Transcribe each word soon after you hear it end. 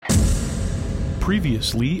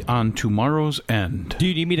Previously on Tomorrow's End. Do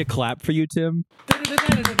you need me to clap for you, Tim?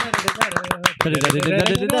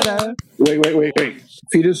 Wait.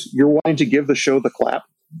 Fetus, you're wanting to give the show the clap?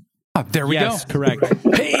 There we go. Yes, correct.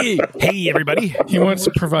 Hey, everybody. He wants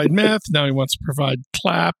to provide meth. Now he wants to provide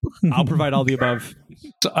clap. I'll provide all the above.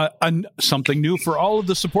 Something new for all of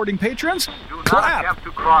the supporting patrons. Do not Clap. attempt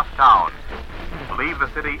to cross town. Leave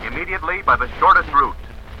the city immediately by the shortest route.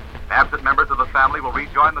 Absent members of the family will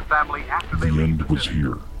rejoin the family after they The leave end the was city.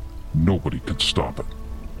 here. Nobody could stop it.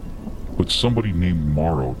 But somebody named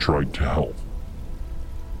Morrow tried to help.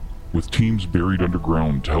 With teams buried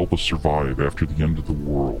underground to help us survive after the end of the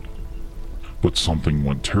world. But something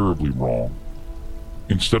went terribly wrong.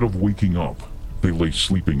 Instead of waking up, they lay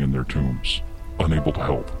sleeping in their tombs, unable to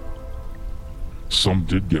help. Some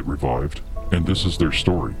did get revived, and this is their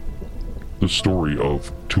story. The story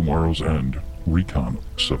of Tomorrow's End, Recon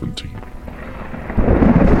 17.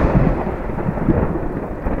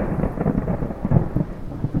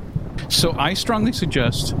 So I strongly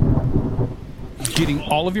suggest getting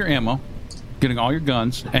all of your ammo, getting all your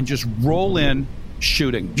guns, and just roll in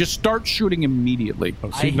shooting. Just start shooting immediately.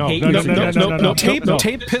 No.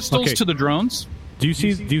 Tape pistols Okay. to the drones. Do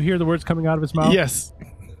you hear the words coming out of his mouth? Yes.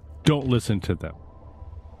 Don't listen to them.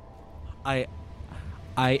 I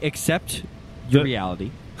accept your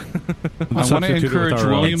reality. I want to encourage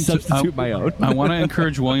William Substitute my own. I want to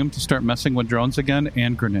encourage William to start messing with drones again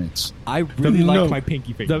and grenades. I really No. like my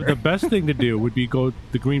pinky finger. The best thing to do would be go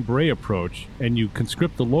the Green Beret approach, and you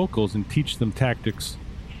conscript the locals and teach them tactics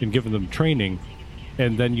and give them training,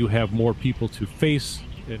 and then you have more people to face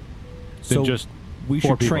than So just we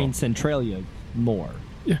four should people. train Centralia more.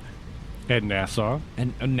 And NASA.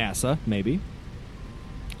 And NASA, maybe.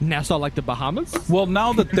 NASA like the Bahamas? Well,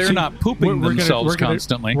 now that they're not pooping themselves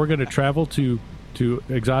constantly. We're going to travel to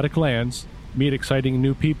exotic lands, meet exciting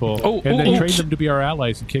new people, Oh, and then oh, train oh. them to be our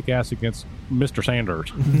allies and kick ass against Mr.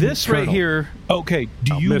 Sanders. This right Colonel. here. Okay,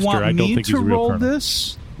 do you Mister, I want don't me think he's to a real roll colonel.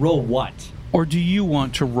 this? Roll what? Or do you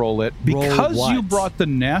want to roll it? Because what? you brought the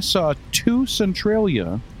NASA to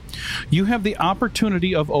Centralia, you have the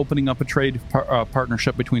opportunity of opening up a trade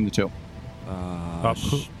partnership between the two.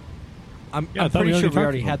 I'm I thought pretty we sure we already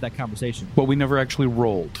already talked had that conversation. But we never actually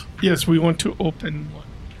rolled. Yes, we want to open one.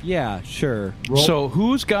 Yeah, sure. Roll. So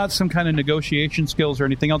who's got some kind of negotiation skills or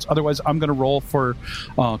anything else? Otherwise, I'm going to roll for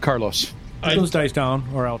Carlos. Put those dice down,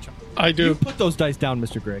 or I'll chop. I you do. put those dice down,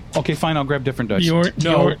 Mr. Gray. Okay, fine. I'll grab different dice.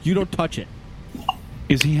 No, you don't touch it.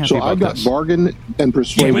 Is he happy So about I've got this? bargain and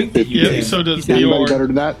persuade at 50. Yeah, so does Anybody Bjorn. better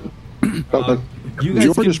than that? You guys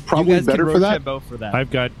George can, is probably you guys better can for that. Rochambeau for that.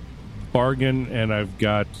 I've got bargain, and I've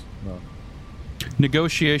got...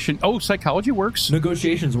 Negotiation. Oh, psychology works.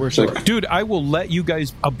 Negotiations were Dude, I will let you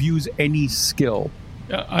guys abuse any skill.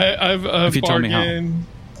 Yeah, I've If you tell me how. bargain.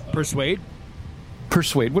 Persuade.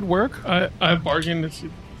 Persuade would work. I have bargain.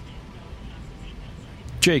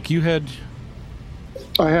 Jake, you had...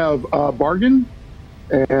 I have bargain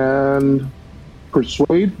and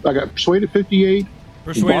persuade. I got persuade at 58,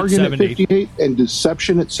 Persuade at bargain at 70. 58, and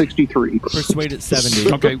deception at 63. Persuade at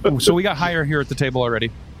 70. Okay, so we got higher here at the table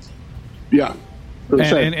already. Yeah.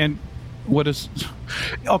 And what is...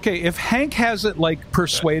 Okay, if Hank has it like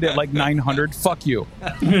persuade at like 900, fuck you.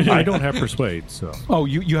 I don't have persuade, so... Oh,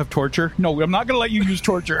 you have torture? No, I'm not going to let you use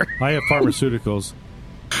torture. I have pharmaceuticals.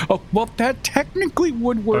 Oh, well, that technically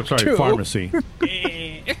would work I'm sorry, too. pharmacy.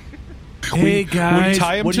 We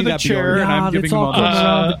tie him what to do you the got, chair, Bjorn? and I'm giving him all this.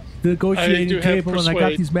 the I negotiating do have table, and I got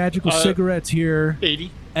persuade. these magical cigarettes here.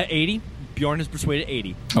 80. At 80, Bjorn has persuaded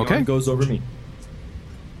 80. Okay. Bjorn goes over me.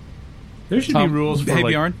 There should be rules for hey,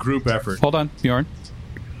 Bjorn. group effort. Hold on, Bjorn.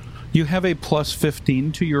 You have a plus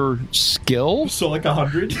 15 to your skill So like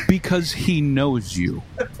 100? because he knows you.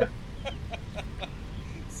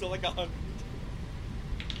 So like 100.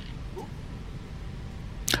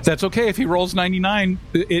 That's okay. If he rolls 99,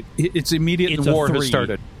 it's immediate. It's The a war has 3.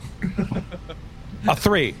 started. A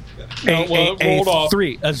 3. No, well, it rolled off.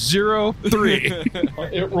 3. A 0, 3.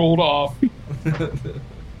 It rolled off.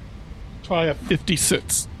 Try a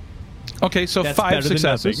 56. Okay, so That's 5 better than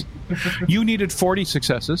successes. You needed 40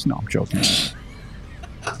 successes. No, I'm joking.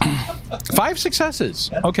 5 successes.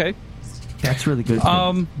 Okay. That's really good.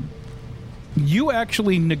 You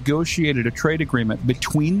actually negotiated a trade agreement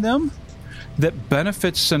between them that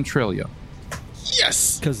benefits Centralia.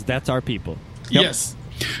 Yes. Because that's our people. Yes.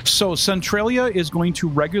 So Centralia is going to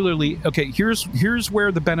regularly... Okay, here's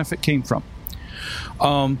where the benefit came from.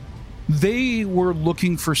 They were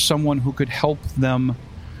looking for someone who could help them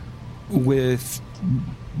with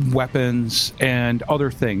weapons and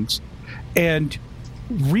other things. And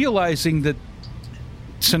realizing that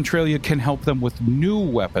Centralia can help them with new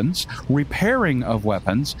weapons, repairing of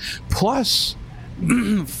weapons, plus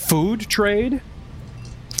food trade.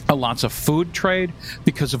 Lots of food trade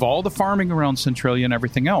because of all the farming around Centralia and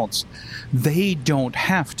everything else. They don't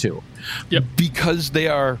have to. Yep. Because they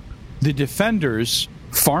are the defenders,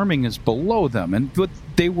 farming is below them. And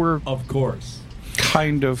they were, Of course.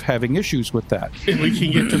 kind of having issues with that. And we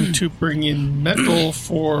can get them to bring in metal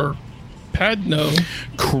for Padno.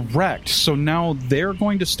 Correct. So now they're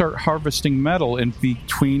going to start harvesting metal in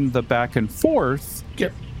between the back and forth.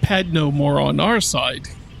 Get Padno more on our side.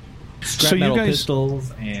 Scrap So you metal guys-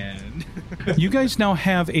 pistols and You guys now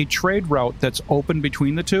have a trade route that's open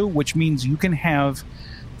between the two, which means you can have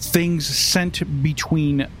things sent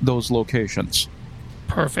between those locations.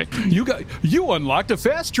 Perfect. You unlocked a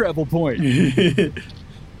fast travel point.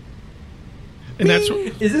 And that's what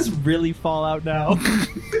Is this really Fallout now?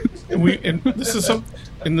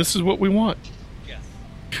 this is what we want.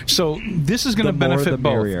 So this is going to The more, benefit the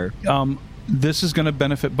merrier. both. This is going to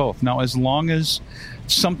benefit both. Now, as long as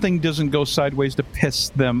something doesn't go sideways to piss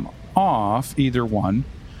them off, either one.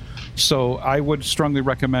 So I would strongly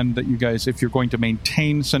recommend that you guys, if you're going to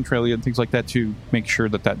maintain Centralia and things like that, to make sure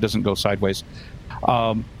that that doesn't go sideways.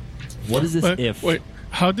 What is this if? Wait,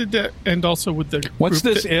 how did that end also with the What's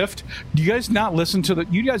group this if? Do you guys not listen to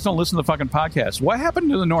you guys don't listen to the fucking podcast. What happened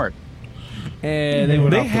to the North? And they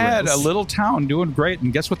went They off the had a rails. little town doing great,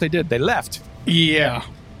 and guess what they did? They left. Yeah.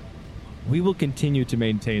 We will continue to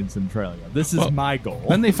maintain Centralia. This is my goal.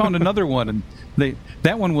 Then they found another one, and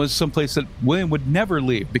that one was someplace that William would never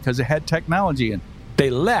leave because it had technology, and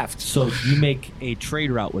they left. So you make a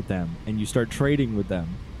trade route with them, and you start trading with them.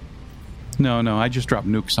 No, I just dropped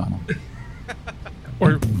nukes on them.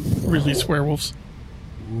 Or release werewolves.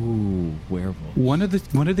 Ooh, werewolf. One of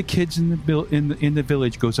the kids in the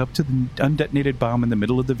village goes up to the undetonated bomb in the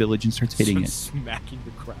middle of the village and starts hitting it. Smacking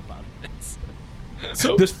the crap out of it.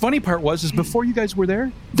 So The funny part is before you guys were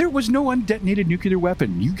there was no undetonated nuclear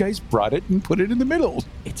weapon. You guys brought it and put it in the middle.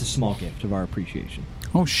 It's a small gift of our appreciation.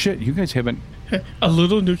 Oh shit! You guys haven't. a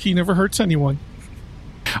little nuki never hurts anyone.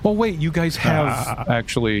 Oh wait, you guys have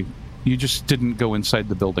actually. You just didn't go inside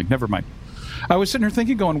the building. Never mind. I was sitting here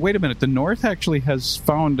thinking, going, wait a minute. The North actually has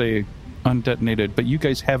found a undetonated, but you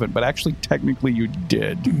guys haven't. But actually, technically, you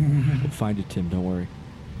did. We'll find it, Tim. Don't worry.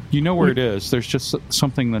 You know where it is. There's just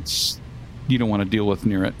something that's you don't want to deal with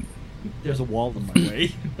near it. There's a wall in my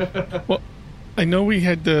way. Well, I know we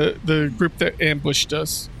had the group that ambushed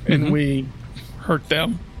us, and we hurt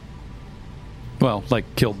them. Well,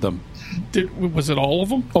 like killed them. Was it all of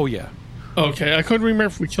them? Oh yeah. Okay, I couldn't remember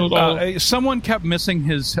if we killed all. Someone kept missing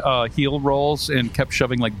his heel rolls and kept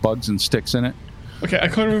shoving like bugs and sticks in it. Okay, I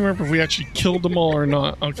couldn't remember if we actually killed them all or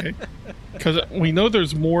not. Okay, because we know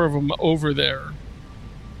there's more of them over there.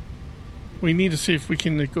 We need to see if we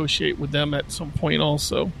can negotiate with them at some point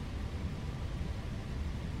also.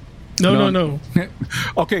 No.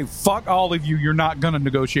 Okay, fuck all of you. You're not going to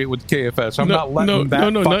negotiate with KFS. I'm No, not letting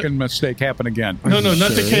that no, fucking mistake happen again. No,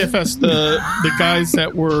 not the KFS. The guys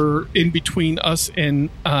that were in between us and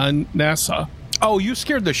NASA. Oh, you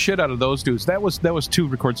scared the shit out of those dudes. That was 2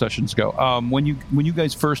 record sessions ago. When you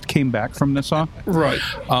guys first came back from Nassau, Right.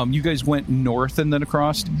 you guys went north and then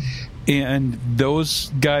across, and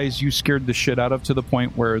those guys you scared the shit out of to the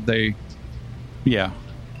point where they, yeah.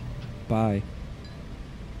 Bye.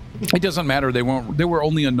 It doesn't matter. They were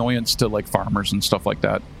only annoyance to like farmers and stuff like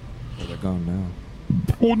that. Oh, they're gone now.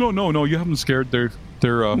 Oh no! You haven't scared. They're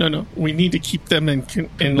No. We need to keep them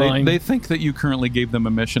in line. They think that you currently gave them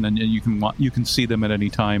a mission and you can see them at any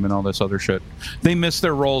time and all this other shit. They miss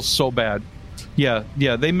their roles so bad. Yeah.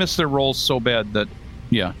 They miss their roles so bad that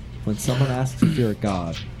yeah. When someone asks if you're a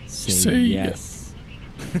god, say yes.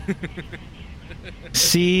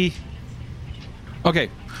 See.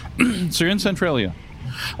 Okay, so you're in Centralia.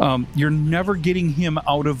 You're never getting him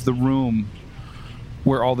out of the room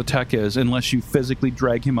where all the tech is unless you physically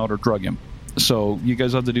drag him out or drug him. So you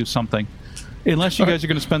guys have to do something. Unless you guys are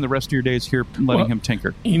going to spend the rest of your days here letting him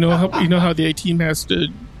tinker. You know how the A-team has to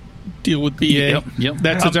deal with BA? Yep.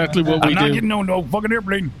 That's exactly what we I'm not do. getting no fucking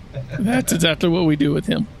airplane. That's exactly what we do with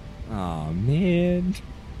him. Aw, man.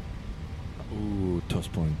 Ooh,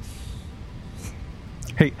 toast points.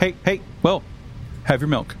 Hey. Well, have your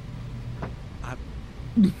milk.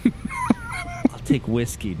 I'll take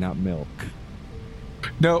whiskey, not milk.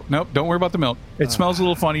 No, don't worry about the milk. It smells a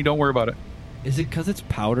little funny. Don't worry about it. Is it because it's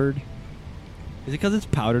powdered? Is it because it's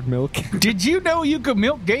powdered milk? Did you know you could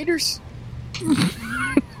milk gators?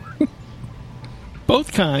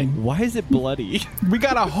 Both kind. Why is it bloody? We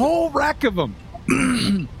got a whole rack of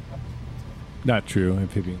them. Not true.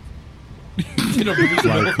 Amphibians. You know,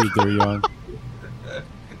 Fly food, they're young.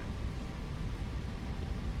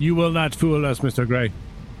 You will not fool us, Mr. Gray.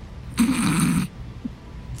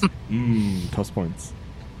 Plus points.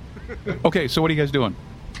 Okay, so what are you guys doing?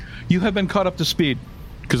 You have been caught up to speed,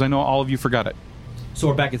 because I know all of you forgot it. So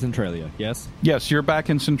we're back in Centralia, yes? Yes, you're back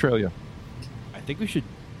in Centralia. I think we should...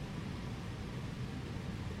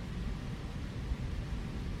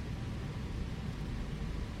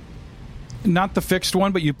 Not the fixed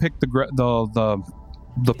one, but you picked the portables.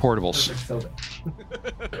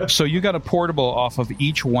 So you got a portable off of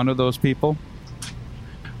each one of those people,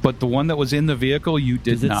 but the one that was in the vehicle, you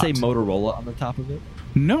did not. Does it say Motorola on the top of it?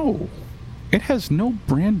 No. It has no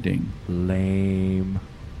branding. Lame.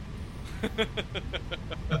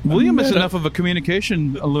 William is enough of a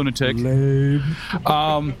communication lunatic. Lame.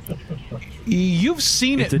 You've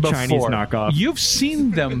seen It's it a before. Chinese knockoff. You've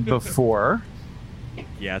seen them before.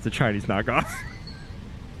 Yeah, it's a Chinese knockoff.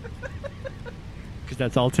 Because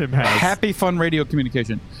that's all Tim has. Happy fun radio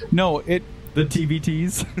communication. No, it The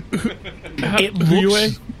TVTs.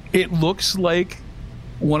 it looks like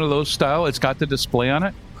one of those style. It's got the display on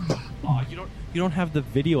it. Oh, you don't have the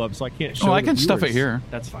video up, so I can't show. Oh, I the can stuff it viewers. here.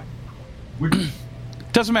 That's fine.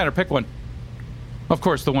 Doesn't matter. Pick one. Of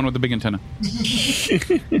course, the one with the big antenna. Just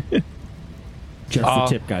the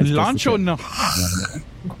tip, guys. just the Lancho tip.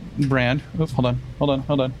 no brand. Oh, hold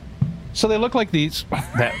on. So they look like these.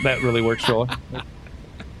 That really works, Jola.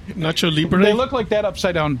 Nacho Libre. They look like that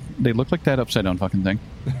upside down. They look like that upside down fucking thing.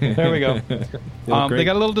 There we go. They look They great.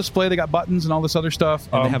 got a little display. They got buttons and all this other stuff.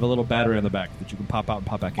 And they have a little battery on the back that you can pop out and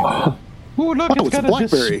pop back in. Ooh, look, Oh, it's a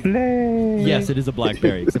BlackBerry. display. Yes, it is a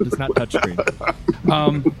BlackBerry, except it's not touchscreen.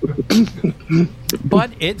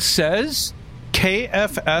 But it says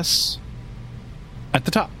KFS at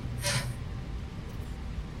the top.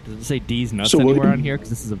 Does it say D's nuts So what- anywhere on here? Because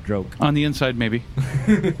this is a joke. On the inside, maybe.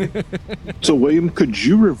 So, William, could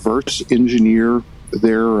you reverse engineer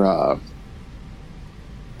their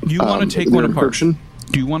You want to take their one apart? encryption?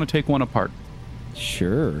 Do you want to take one apart?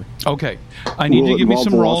 Sure. Okay. I need Will you to it give me involve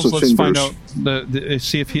some the rolls. loss of Let's find out. fingers?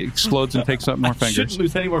 See if he explodes and takes up more Shouldn't fingers.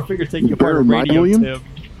 lose any more fingers taking Bear apart a in mind, radio, William? Tim.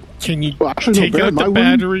 Can you Well, actually, no, take bear out in the mind,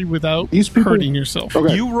 William, battery without these people- hurting yourself?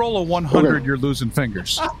 Okay. You roll a 100, Okay. you're losing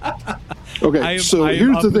fingers. Okay, so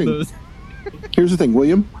here's the thing. Here's the thing,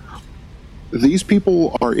 William. These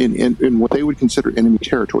people are in what they would consider enemy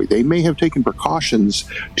territory. They may have taken precautions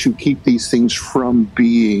to keep these things from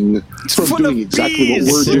doing full of exactly what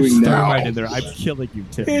bees. we're doing Throw now. right in there. I'm killing you,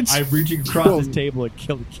 Tim. It's- I'm reaching across Well- this table and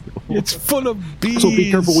killing you. It's full of bees. So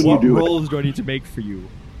be careful when you What do it. rolls do I need to make for you?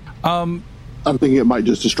 I'm thinking it might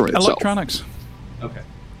just destroy itself. Electronics. Okay.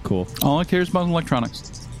 Cool. All I care is about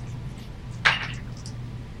electronics.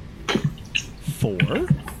 4.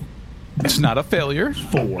 It's not a failure.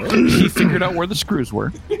 4. He figured out where the screws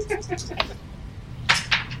were.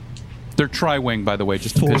 They're tri-wing, by the way,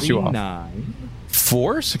 just to piss you off. 49.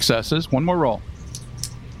 4 successes. One more roll.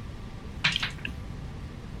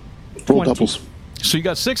 Full 20. doubles. So you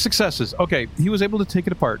got 6 successes. Okay, he was able to take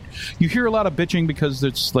it apart. You hear a lot of bitching because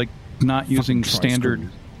it's like not using try standard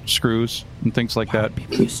screws and things like that.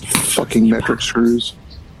 Fucking metric screws.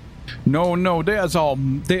 No, that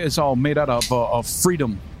is all made out of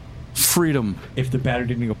freedom. Freedom. If the battery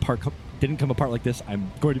didn't come apart like this,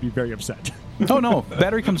 I'm going to be very upset. Oh no,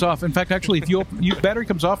 battery comes off. In fact, actually, if battery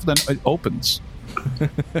comes off, then it opens,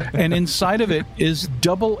 and inside of it is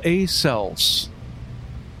AA cells.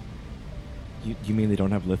 You mean they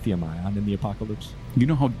don't have lithium ion in the apocalypse? You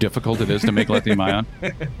know how difficult it is to make lithium ion?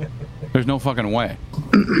 There's no fucking way.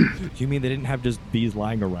 You mean they didn't have just these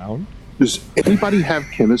lying around? Does anybody have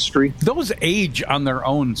chemistry? Those age on their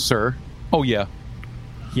own, sir. Oh yeah.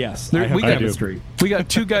 Yes, There- I have we got- chemistry. We got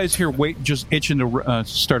 2 guys here just itching to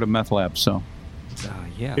start a meth lab, so.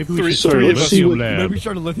 Yeah. Maybe we Three- should start three a of us. lithium Maybe lab. we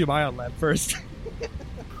start a lithium ion lab first.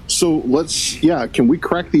 So can we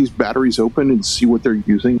crack these batteries open and see what they're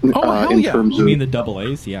using Oh, hell in yeah. terms You of... mean the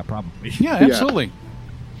AA's? Yeah, probably. Yeah, absolutely.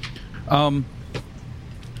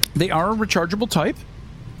 They are a rechargeable type.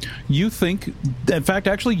 You think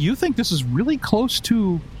this is really close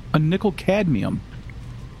to a nickel cadmium.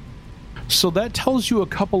 So that tells you a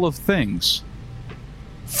couple of things.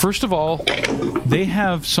 First of all, they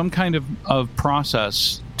have some kind of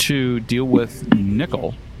process to deal with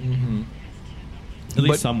nickel. At least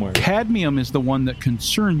But somewhere. cadmium is the one that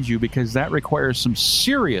concerns you because that requires some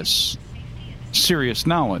serious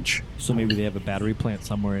knowledge. So maybe they have a battery plant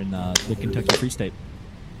somewhere in the Kentucky Free State.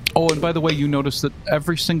 Oh, and by the way, you notice that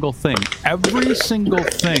every single thing Is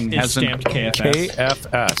has an stamped KFS.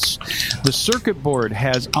 KFS. The circuit board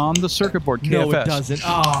has on the circuit board KFS. No, it doesn't.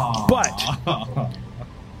 Oh.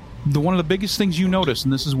 But one of the biggest things you notice,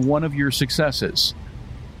 and this is one of your successes,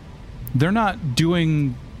 they're not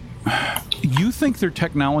doing you think their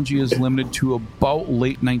technology is limited to about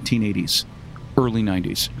late 1980s, early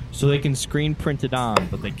 90s. So they can screen print it on,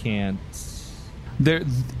 but they can't.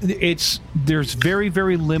 There's very,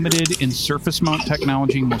 very limited in surface mount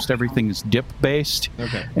technology. Most everything is dip based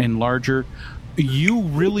and larger. You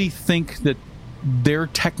really think that their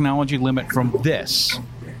technology limit from this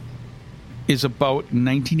is about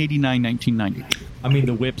 1989, 1990? I mean,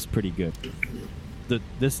 the whip's pretty good.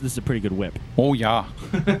 This is a pretty good whip. Oh yeah.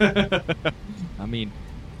 I mean,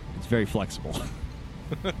 it's very flexible.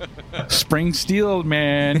 Spring steel,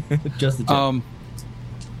 man. Just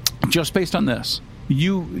based on this,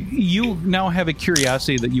 you now have a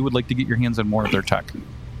curiosity that you would like to get your hands on more of their tech.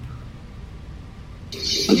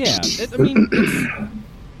 Yeah,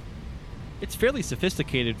 it's fairly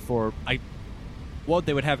sophisticated for what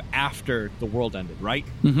they would have after the world ended, right?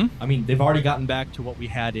 Mm-hmm. I mean, they've already gotten back to what we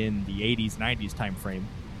had in the 80s, 90s time frame.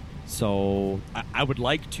 So I would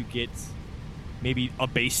like to get maybe a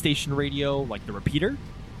base station radio, like the repeater.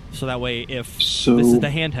 So that way, this is the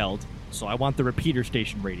handheld, so I want the repeater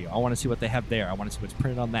station radio. I want to see what they have there. I want to see what's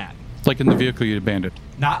printed on that. Like in the vehicle you abandoned.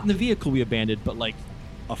 Not in the vehicle we abandoned, but like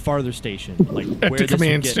a farther station. Like at where the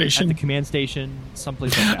command station. At the command station,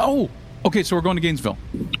 someplace like that. Oh, okay, so we're going to Gainesville.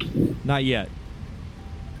 Not yet.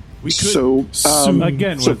 We could.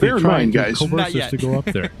 Again, so bear in mind, guys. Not yet. To go up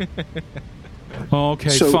there. Okay,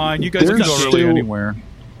 so fine. You guys can go really anywhere.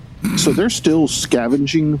 So they're still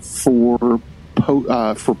scavenging for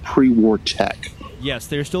pre-war tech. Yes,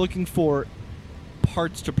 they're still looking for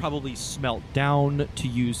parts to probably smelt down to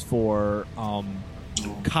use for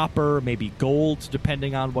copper, maybe gold,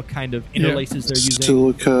 depending on what kind of interlaces they're using.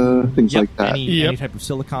 Silica, things like that. Any type of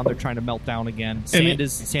silicon they're trying to melt down again. Sand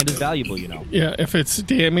is valuable, Yeah, if it's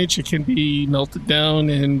damaged, it can be melted down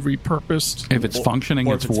and repurposed. If it's functioning,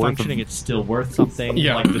 or if it's functioning, it's still worth something.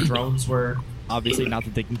 Yeah. Like the drones were. Obviously, not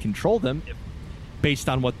that they can control them. Based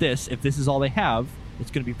on if this is all they have, it's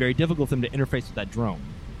going to be very difficult for them to interface with that drone.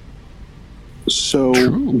 So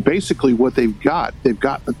basically what they've got the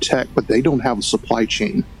tech, but they don't have a supply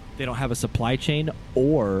chain. They don't have a supply chain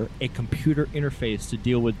or a computer interface to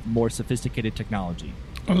deal with more sophisticated technology.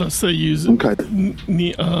 Unless they use Elon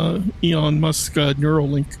Musk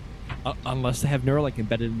Neuralink. Unless they have Neuralink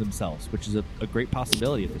embedded in themselves, which is a great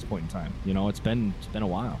possibility at this point in time. It's been a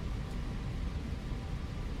while.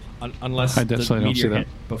 Unless the meteor hit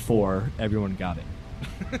before everyone got it.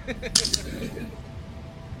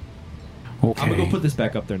 Okay. I'm going to go put this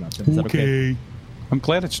back up there now, Tim. Is that okay? I'm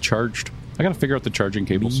glad it's charged. I got to figure out the charging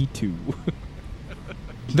cables. Me too.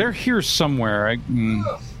 They're here somewhere.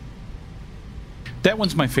 That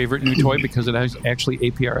one's my favorite new toy because it has actually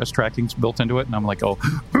APRS trackings built into it, and I'm like, oh.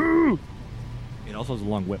 It also has a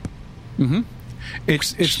long whip. Mm-hmm.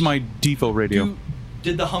 It's my default radio.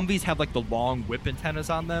 Did the Humvees have like the long whip antennas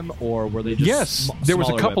on them, or were they just Yes, there was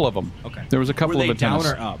a couple of them. Okay. There was a couple of antennas.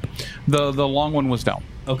 Down or up? The long one was down.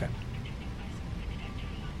 Okay.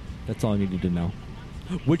 That's all I needed to know.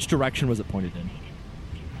 Which direction was it pointed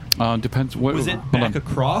in? Depends. Was it back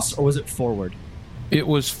across or was it forward? It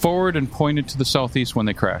was forward and pointed to the southeast when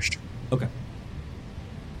they crashed. Okay.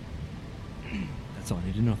 That's all I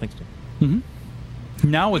need to know. Thanks, Tim. Mm-hmm.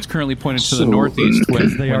 Now it's currently pointed to the northeast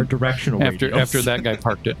when they are directional after that guy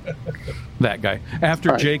parked it. That guy.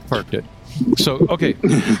 After Jake parked it. So, okay.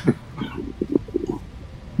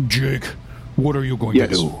 Jake, what are you going to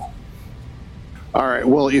do? All right.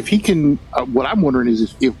 Well, if he can, what I'm wondering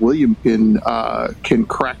is if William can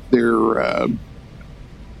crack their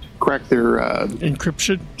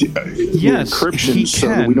encryption. Yes, encryption, he so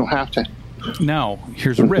can. that we don't have to. Now,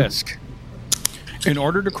 here's a risk. In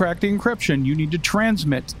order to crack the encryption, you need to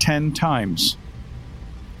transmit 10 times.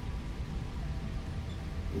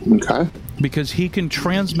 Okay. Because he can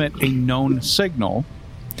transmit a known signal,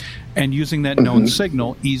 and using that known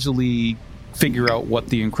signal, easily figure out what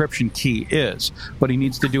the encryption key is. But he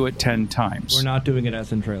needs to do it 10 times. We're not doing it at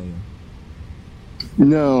Centralia.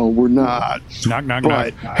 No, we're not. Knock, knock,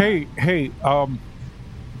 knock. Hey, you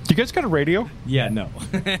guys got a radio? Yeah, no.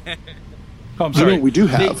 Oh, I'm sorry. We do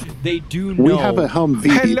have. They do know. We have a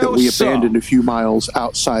Humvee that we abandoned a few miles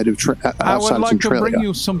outside of I would like Centralia. to bring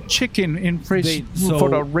you some chicken in for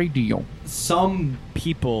the radio. Some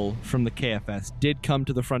people from the KFS did come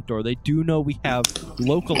to the front door. They do know we have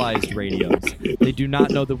localized radios. They do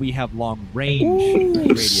not know that we have long-range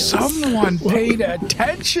radios. Someone paid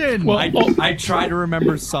attention. Well, I try to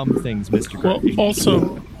remember some things, Mr. Gray. Well,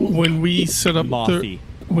 also, when we set up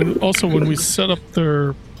when we set up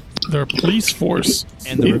their police force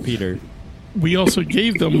and the repeater, we also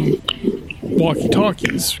gave them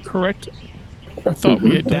walkie-talkies, correct? I thought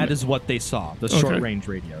we had done that is what they saw, the short-range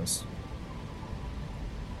radios.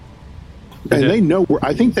 And they know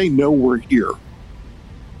I think they know we're here.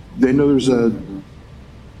 They know there's a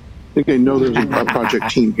project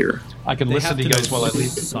team here. I can listen to you guys while I leave.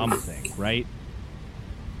 Something, right?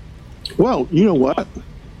 Well, you know what?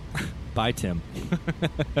 Bye, Tim.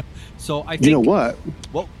 So I think you know what?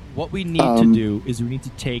 What we need to do is we need to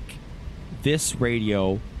take this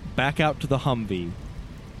radio back out to the Humvee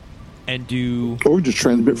and do... Or just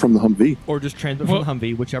transmit from the Humvee. From the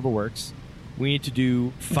Humvee, whichever works. We need to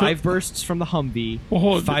do 5 bursts from the Humvee,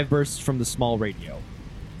 5 bursts from the small radio.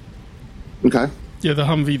 Okay. Yeah, the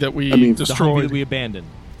Humvee that we destroyed. destroyed. The Humvee that we abandoned.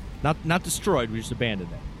 Not destroyed, we just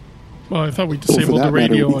abandoned it. Well, I thought we disabled the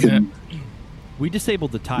radio on it. We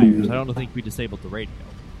disabled the tires. I don't think we disabled the radio.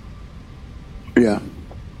 Yeah.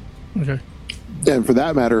 Okay. And for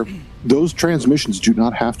that matter, those transmissions do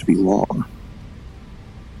not have to be long.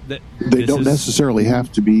 They don't necessarily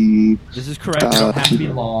have to be... This is correct. They don't have to be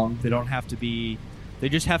long. They don't have to be... They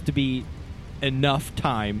just have to be enough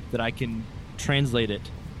time that I can translate it.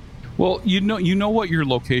 Well, you know what your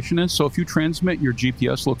location is, so if you transmit your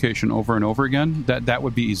GPS location over and over again, that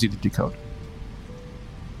would be easy to decode.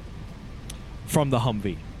 From the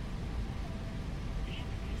Humvee.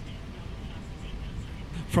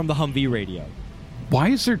 From the Humvee radio. Why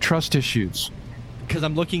is there trust issues? Because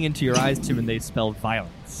I'm looking into your eyes, Tim, and they spell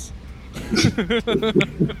violence.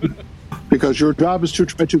 Because your job is to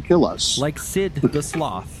try to kill us. Like Sid the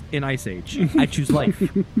Sloth in Ice Age. I choose life.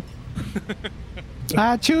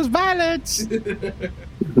 I choose violence.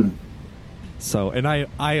 So, and I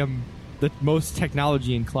am the most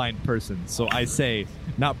technology inclined person, so I say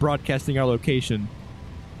not broadcasting our location,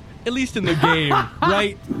 at least in the game,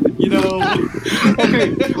 right? You know. Okay,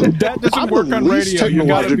 that doesn't work on radio. You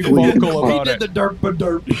gotta be vocal about it. He did the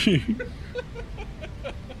derp.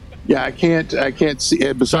 Yeah, I can't see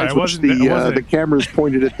it. Besides which the camera's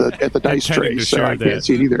pointed at the dice tray, so I can't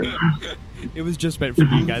see it either. It was just meant for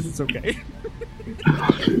you guys. It's okay.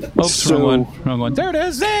 Wrong one. There it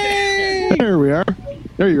is. Hey! There we are.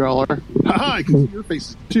 There you all are. Haha, I can see your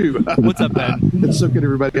faces too. What's up, Ben? And so can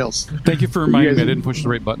everybody else. Thank you for reminding me I didn't push the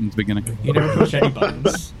right button at the beginning. You never push any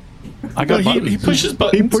buttons. I got buttons. He pushes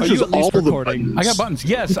buttons. He pushes all the buttons. I got buttons.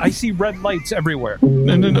 Yes, I see red lights everywhere.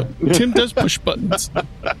 No. Tim does push buttons.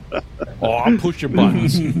 Oh, I'll push your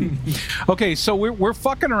buttons. Okay, so we're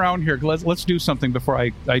fucking around here. Let's do something before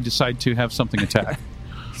I decide to have something attack.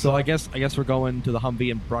 So I guess we're going to the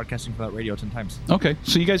Humvee and broadcasting for that radio 10 times. Okay,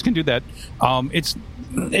 so you guys can do that.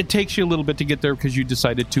 It takes you a little bit to get there because you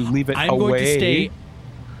decided to leave it away. I'm going to stay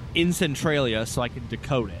in Centralia so I can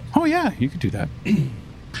decode it. Oh yeah, you could do that.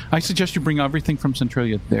 I suggest you bring everything from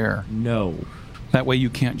Centralia there. No. That way you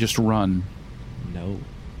can't just run. No.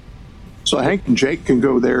 So Hank and Jake can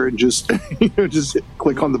go there and just just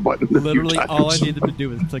click on the button. Literally, all I need them to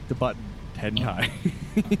do is click the button 10 times.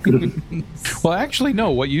 Well, actually,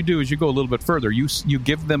 no. What you do is you go a little bit further. You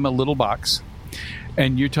give them a little box,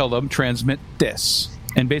 and you tell them transmit this,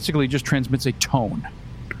 and basically just transmits a tone.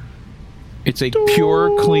 It's a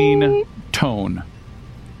pure, clean tone.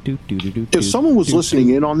 If someone was listening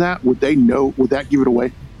in on that, would they know? Would that give it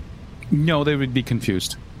away? No, they would be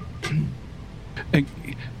confused. Actually,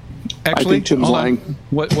 I think Tim's lying.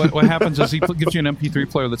 What happens is he gives you an MP3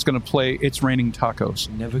 player that's going to play "It's Raining Tacos."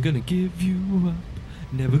 Never gonna give you up.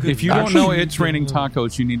 Never gonna. If you don't know "It's Raining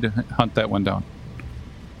Tacos," you need to hunt that one down.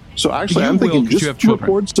 So actually, I'm thinking just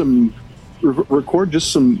record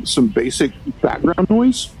just some basic background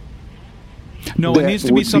noise. No, it needs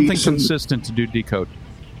to be something consistent to do decode.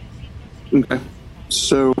 Okay,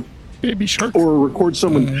 so Baby Shark, or record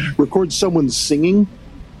someone singing.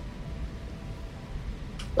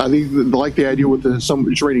 I think they like the idea with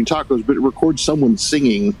it's raining tacos, but record someone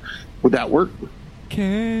singing. Would that work?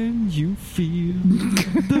 Can you feel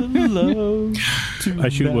the love tonight? I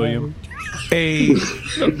shoot William. A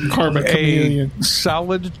Carbon chameleon.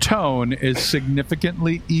 Solid tone is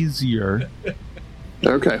significantly easier.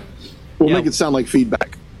 Okay, we'll make it sound like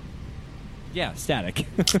feedback. Yeah, static.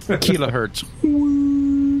 Kilohertz.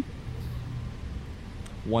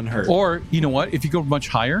 1 hertz. Or, you know what? If you go much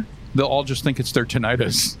higher, they'll all just think it's their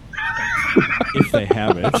tinnitus. If they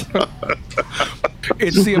have it.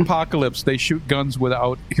 It's the apocalypse. They shoot guns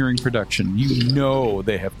without hearing production. You know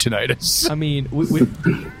they have tinnitus. I mean,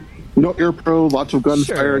 no air pro, lots of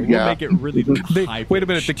gunfire. We'll make it really high. Wait a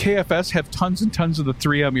minute. The KFS have tons and tons of the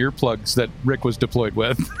 3M earplugs that Rick was deployed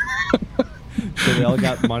with. So they all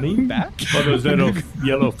got money back? Oh, those little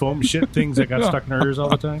yellow foam shit things that got stuck in our ears all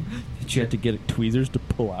the time? That you had to get tweezers to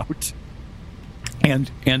pull out.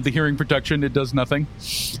 And the hearing protection, it does nothing.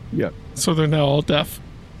 Yeah. So they're now all deaf.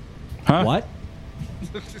 Huh? What?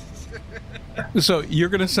 So you're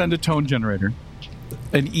going to send a tone generator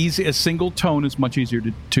A single tone is much easier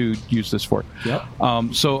to use this for. Yep.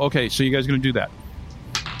 So you guys are going to do that.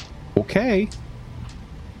 Okay.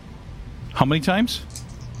 How many times?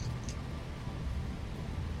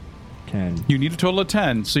 10. You need a total of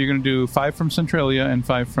 10, so you're going to do 5 from Centralia and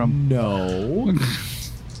 5 from... No.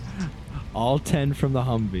 All 10 from the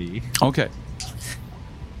Humvee. Okay.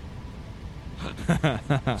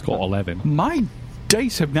 Let's go 11. My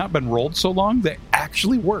dice have not been rolled so long, they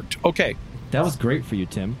actually worked. Okay. That was great for you,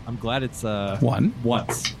 Tim. I'm glad it's... 1.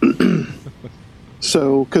 Once.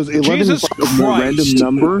 So, because 11 Jesus is like a more Christ. random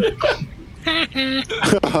number...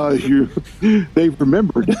 they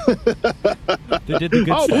remembered. They did the good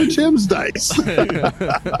oh, stuff. Tim's dice.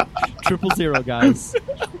 000, guys.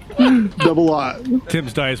 Double odd.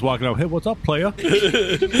 Tim's dice walking out. Hey, what's up, player?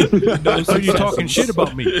 No So you talking shit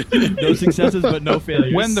about me? No successes, but no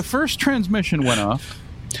failures. When the first transmission went off,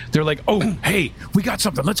 they're like, oh, hey, we got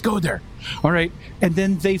something. Let's go there. All right. And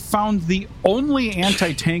then they found the only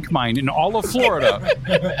anti-tank mine in all of Florida.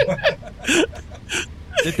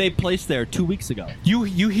 that they placed there 2 weeks ago. You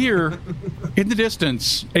hear in the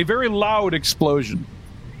distance a very loud explosion.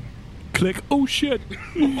 Click. Oh, shit.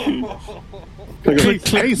 Hey,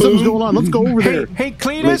 something's going on. Let's go over there. Hey,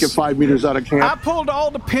 Cletus. Make it 5 meters out of camp. I pulled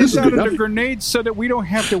all the pins out of the grenades so that we don't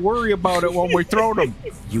have to worry about it when we throw them.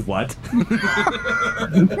 You what?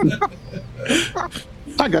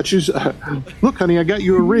 I got you. Look, honey, I got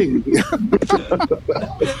you a ring.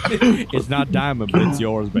 It's not diamond, but it's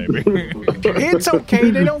yours, baby. It's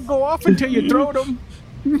okay. They don't go off until you throw them.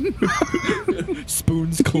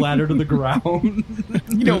 Spoons clatter to the ground.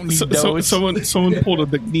 You don't need those. Someone pulled a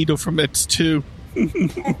Magneto from X2.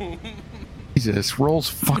 Jesus, rolls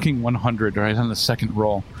fucking 100 right on the second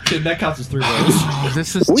roll. Tim, that counts as 3 rolls.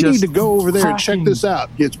 This is We just need to go over there and check this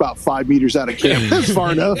out. It's about 5 meters out of camp. That's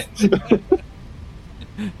far enough.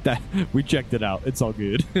 We checked it out. It's all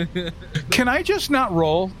good. Can I just not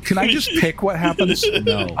roll? Can I just pick what happens?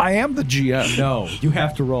 No. I am the GM. No, you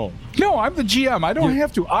have to roll. No, I'm the GM. I don't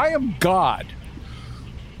have to. I am God.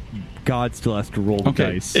 God still has to roll the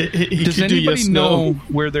dice. Does anybody know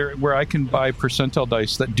where I can buy percentile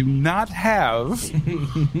dice that do not have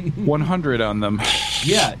 100 on them?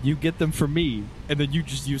 Yeah, you get them from me, and then you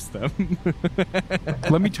just use them.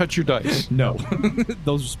 Let me touch your dice. No,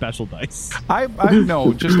 those are special dice. I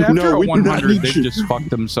know. Just after No, a we do not 100, need they've you. just fucked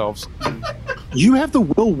themselves. You have the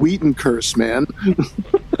Will Wheaton curse, man.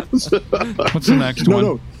 What's the next one?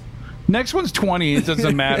 No. Next one's 20. It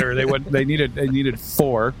doesn't matter. They needed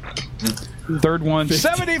 4. Third one,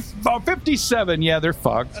 57. Yeah, they're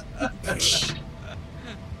fucked.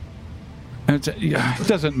 And it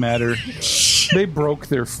doesn't matter. They broke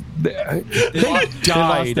their. They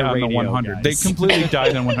died their on the radio, 100. guys. They completely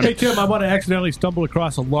died on 100. Hey, Tim, I want to accidentally stumble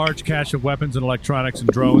across a large cache of weapons and electronics and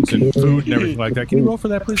drones and food and everything like that. Can you roll for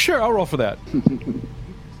that, please? Sure, I'll roll for that.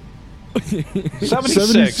 76.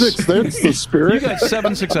 76, that's the spirit. You got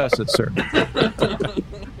 7 successes, sir.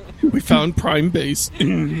 We found Prime Base.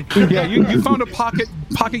 Yeah, you found a pocket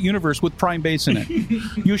universe with Prime Base in it.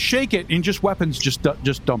 You shake it, and just weapons just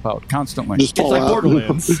dump out constantly. Just It's fall like out.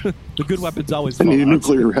 Borderlands. The good weapons always I fall need a out.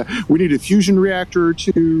 nuclear. We need a fusion reactor or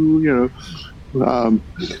two.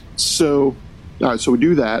 So, all right. So we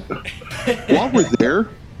do that. While we're there,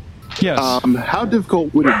 Yes. how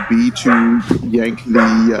difficult would it be to yank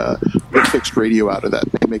the fixed radio out of that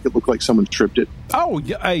and make it look like someone stripped it? Oh,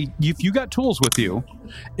 yeah, if you got tools with you,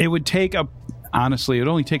 it would take honestly, it would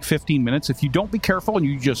only take 15 minutes if you don't be careful and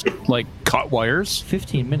you just like cut wires.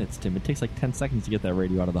 15 minutes, Tim. It takes like 10 seconds to get that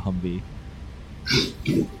radio out of the Humvee.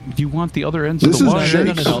 You want the other ends of This the is wire,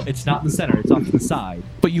 No. It's not in the center. It's off to the side.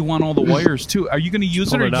 but you want all the wires too. Are you going to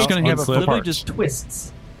use it, Pull or are it you just out, going to have it unclip for Literally parts? just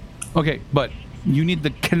twists. Okay, but you need the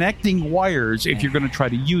connecting wires if you're going to try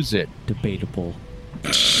to use it. Debatable.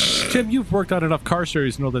 Tim, you've worked on enough car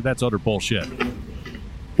series to know that that's utter bullshit.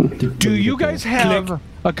 Do you guys have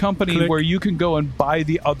a company Click. where you can go and buy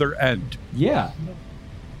the other end? Yeah.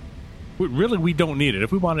 We don't need it.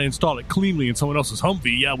 If we want to install it cleanly in someone else's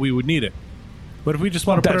Humvee, yeah, we would need it. But if we just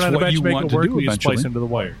want to put That's it on the what bench you and make want it to work, do we just splice eventually. into the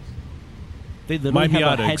wires. They literally My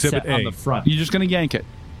have Miata, a headset Exhibit on A. the front. You're just going to yank it.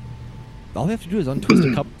 All they have to do is untwist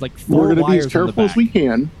a couple, like We're 4 going to be wires as careful on as the we back.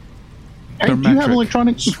 can. Hey, They're do you have metric.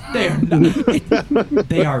 electronics? They're not.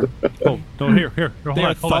 They are. Oh, no, here. Hold They are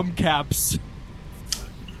on. thumb caps.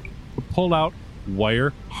 Pull out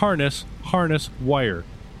wire, harness, wire,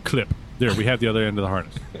 clip. There, we have the other end of the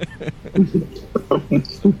harness.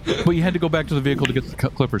 But you had to go back to the vehicle to get the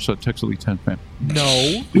clipper, so it takes at least 10 man.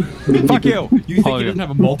 No. Fuck you. You think Oh, he yeah. doesn't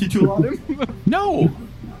have a multi-tool on him? No.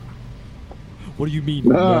 What do you mean?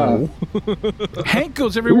 No. Hank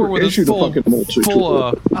goes everywhere with his full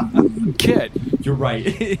kit. You're right.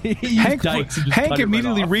 Hank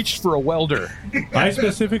immediately reached for a welder. I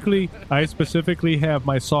specifically have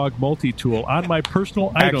my SOG multi-tool on my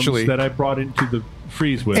personal items that I brought into the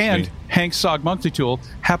freeze with and me. Hank's SOG multi-tool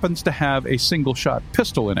happens to have a single-shot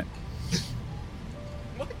pistol in it.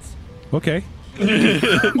 What? Okay.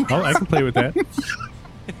 I can play with that.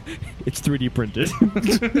 It's 3D printed.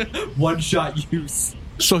 One-shot use.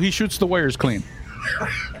 So he shoots the wires clean.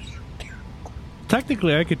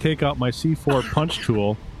 Technically, I could take out my C4 punch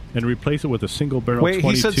tool and replace it with a single-barrel 22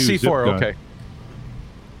 Wait, he said C4, zip gun. okay.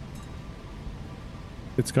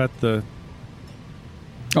 It's got the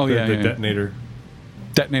detonator.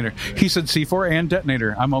 Detonator. He said C4 and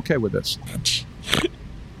detonator. I'm okay with this.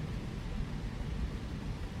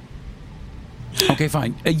 Okay,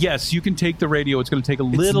 fine. Yes, you can take the radio. It's going to take a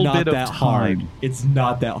little bit of time. Hard. It's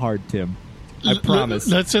not that hard, Tim. I promise.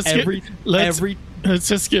 Let's just give it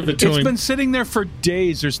to him. It's been sitting there for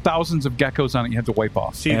days. There's thousands of geckos on it you have to wipe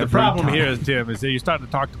off. See, the problem here is, Tim, is that you're starting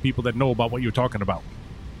to talk to people that know about what you're talking about.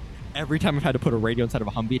 Every time I've had to put a radio inside of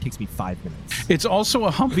a Humvee, it takes me 5 minutes. It's also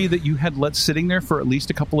a Humvee that you had let sitting there for at least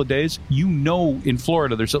a couple of days. You know in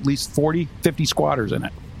Florida there's at least 40, 50 squatters in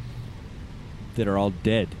it. That are all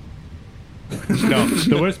dead. No,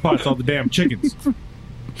 the worst part's all the damn chickens.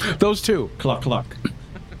 Those two. Cluck, cluck.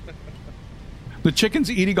 The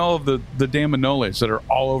chickens eating all of the damn manoles that are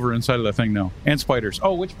all over inside of the thing now. And spiders.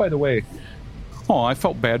 Oh, which, by the way, I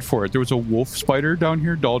felt bad for it. There was a wolf spider down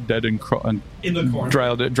here, all dead and in the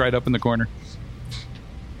corner. Dried up in the corner.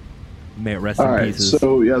 May it rest all in right, pieces.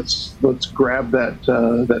 So let's grab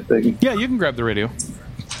that thing. Yeah, you can grab the radio.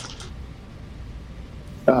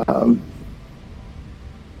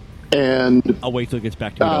 And I'll wait till it gets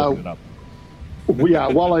back to me to open it up. Yeah,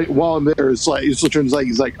 while I'm there, he's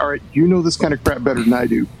like, all right, you know this kind of crap better than I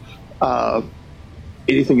do.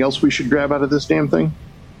 Anything else we should grab out of this damn thing?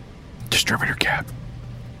 Distributor cap.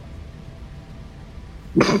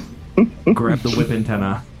 Grab the whip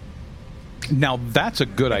antenna. Now that's a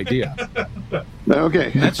good idea.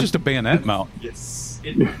 Okay. That's just a bayonet mount. Yes.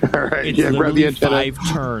 All right. It's grab the literally antenna.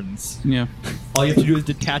 5 turns. Yeah. All you have to do is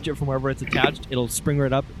detach it from wherever it's attached. It'll spring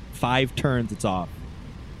right up. 5 turns, it's off.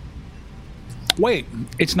 Wait,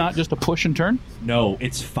 it's not just a push and turn? No,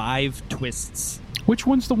 it's 5 twists. Which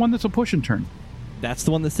one's the one that's a push and turn? That's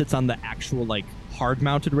the one that sits on the actual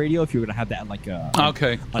hard-mounted radio. If you're going to have that a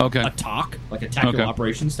TOC, like a tactical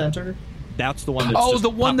operations center, that's the one. That's just the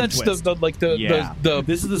one that's the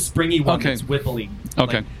This is the springy one that's whippling.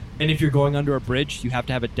 Okay. And if you're going under a bridge, you have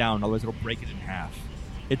to have it down, otherwise it'll break it in half.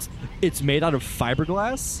 It's made out of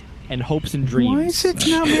fiberglass and hopes and dreams. Why is it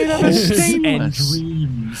not made out of stainless? And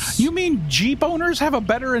dreams. You mean Jeep owners have a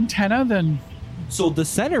better antenna than... So the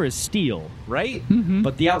center is steel, right? Mm-hmm.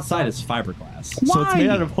 But the outside is fiberglass. Why? So it's made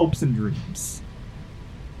out of hopes and dreams.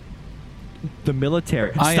 The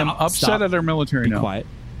military. I am upset at our military now. Be quiet.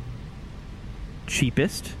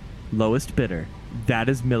 Cheapest, lowest bidder. That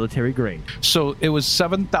is military grade. So it was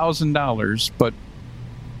 $7,000, but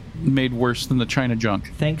made worse than the China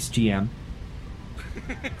junk. Thanks, GM.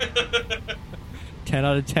 10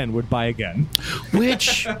 out of 10 would buy again.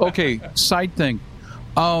 Which, okay, side thing.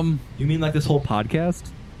 You mean like this whole podcast?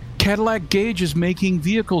 Cadillac Gauge is making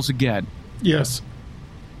vehicles again. Yes.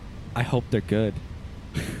 I hope they're good.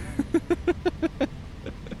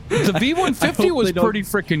 The V150 was pretty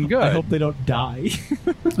freaking good. I hope they don't die.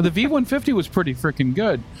 The V150 was pretty freaking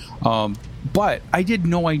good. But I had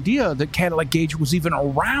no idea that Cadillac Gauge was even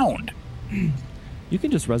around. You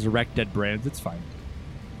can just resurrect dead brands. It's fine.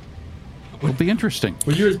 It'll be interesting.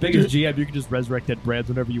 When you're as big as GM, you can just resurrect dead brands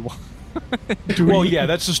whenever you want. Well, yeah,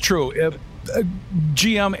 that's just true.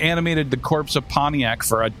 GM animated the corpse of Pontiac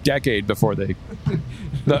for a decade before the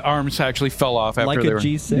arms actually fell off after like they were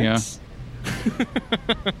G6.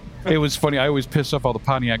 Yeah. It was funny. I always piss off all the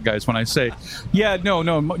Pontiac guys when I say, "Yeah, no,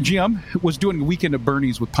 GM was doing a weekend at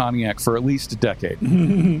Bernie's with Pontiac for at least a decade."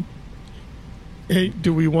 Hey,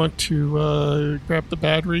 do we want to grab the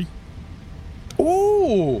battery?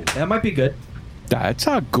 Oh, that might be good. That's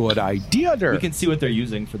a good idea. There, we can see what they're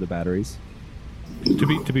using for the batteries.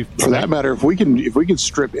 To be for that matter, if we can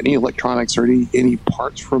strip any electronics or any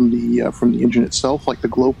parts from the engine itself, like the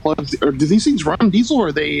glow plugs, or do these things run diesel, or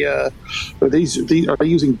are they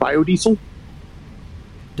using biodiesel?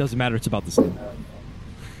 Doesn't matter. It's about the same.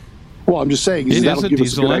 Well, I'm just saying, it is that'll a give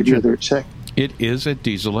us a good idea there, check. It is a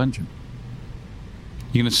diesel engine.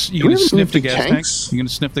 You gonna sniff the gas tank? You gonna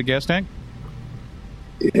sniff the gas tank?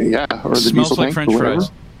 Yeah, or the smells diesel like tank, French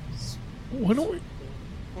fries. Why don't we?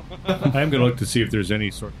 I'm going to look to see if there's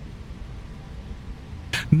any sort.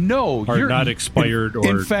 No, are not expired or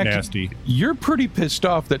in fact, nasty. You're pretty pissed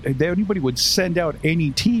off that anybody would send out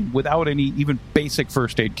any team without any even basic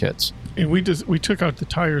first aid kits. And we took out the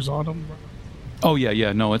tires on them. Oh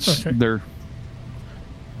yeah, no, it's okay.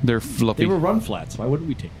 They're fluffy. They were run flats. Why wouldn't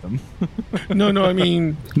we take them? No, I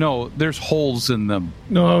mean... No, there's holes in them.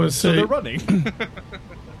 No, I was saying... So they're running.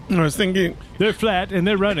 I was thinking... They're flat and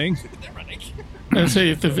they're running. I'd say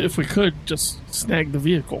if we could, just snag the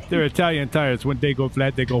vehicle. They're Italian tires. When they go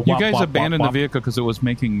flat, they go wop, You guys wop, abandoned wop, wop. the vehicle because it was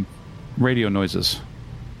making radio noises.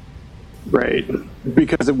 Right,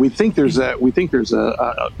 because we think there's a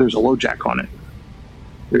low jack on it.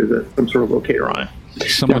 There's some sort of locator on it.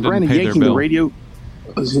 Someone now, granted, didn't pay yanking their bill. the radio.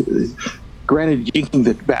 Granted, yanking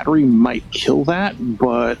the battery might kill that,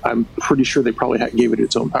 but I'm pretty sure they probably gave it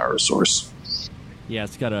its own power source. Yeah,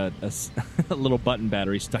 it's got a little button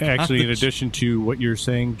battery stuck. Actually, in addition to what you're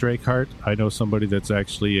saying, Drake Hart, I know somebody that's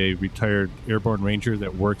actually a retired airborne ranger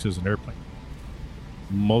that works as an airplane.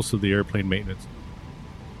 Most of the airplane maintenance.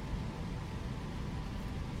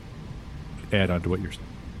 Add on to what you're saying.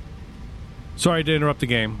 Sorry to interrupt the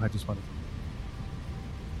game. I just wanted.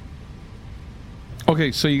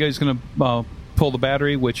 Okay, so you guys going to pull the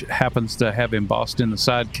battery, which happens to have embossed in the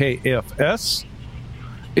side KFS.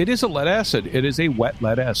 It is a lead acid. It is a wet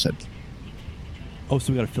lead acid. Oh,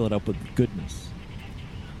 so we got to fill it up with goodness.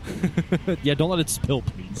 Yeah, don't let it spill,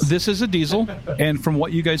 please. This is a diesel, and from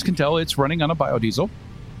what you guys can tell, it's running on a biodiesel.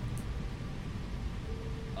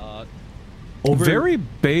 Very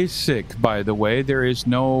basic, by the way. There is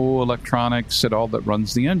no electronics at all that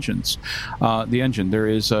runs the engines. There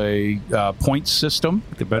is a point system.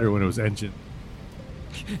 The better when it was engine.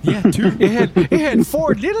 Yeah, it had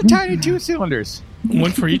 4 little tiny 2 cylinders.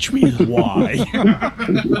 One for each wheel. Why?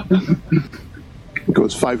 It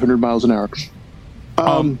goes 500 miles an hour.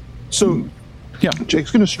 So, yeah,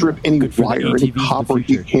 Jake's going to strip any wire, any copper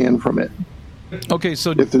he can from it. Okay,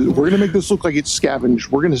 so if we're going to make this look like it's scavenged,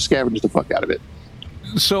 we're going to scavenge the fuck out of it.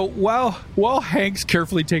 So while Hank's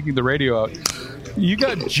carefully taking the radio out, you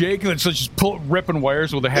got Jake that's just ripping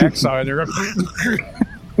wires with a hacksaw, and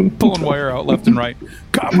they're pulling wire out left and right.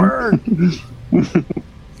 Copper.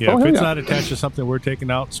 Yeah, if it's not attached to something we're taking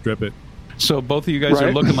out, strip it. So both of you guys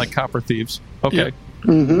are looking like copper thieves. Okay. Yep.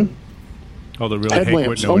 Mm-hmm. Although really,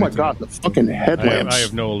 headlamps. Oh my god, the fucking headlamps! I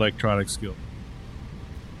have no electronic skill.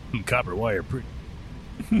 Copper wire, pretty.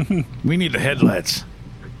 We need the headlights.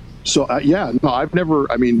 So I've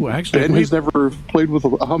never. I mean, Ben has never played with a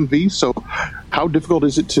Humvee. So, how difficult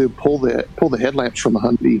is it to pull the headlamps from a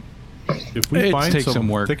Humvee? If we find some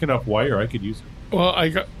work, thick enough wire, I could use it. Well,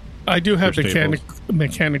 I do have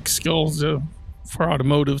mechanic skills for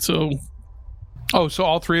automotive. So, so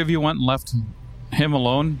all 3 of you went and left him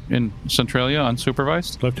alone in Centralia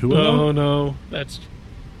unsupervised? Left who alone? No, that's.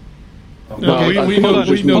 No, we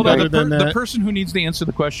know better than that. The person who needs to answer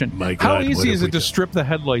the question: how easy is it to strip the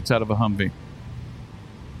headlights out of a Humvee?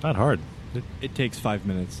 Not hard. It takes 5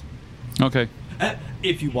 minutes. Okay.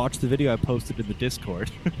 If you watch the video I posted in the Discord.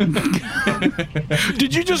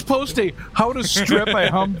 Did you just post a how to strip a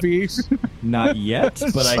Humvee? Not yet,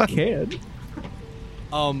 but I can.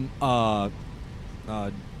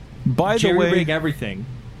 By the way, Rig Everything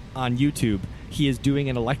on YouTube. He is doing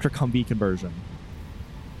an electric Humvee conversion.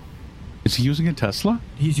 Is he using a Tesla?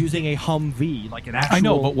 He's using a Humvee, like an actual... I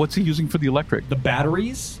know, but what's he using for the electric? The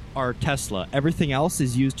batteries are Tesla. Everything else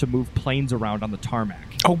is used to move planes around on the tarmac.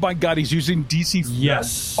 Oh my god, he's using DC...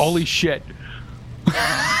 Yes. Holy shit.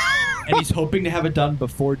 And he's hoping to have it done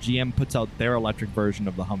before GM puts out their electric version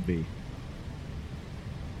of the Humvee.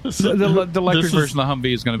 The electric version of the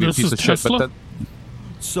Humvee is going to be a piece of shit, but that...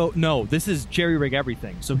 So no, this is Jerry Rig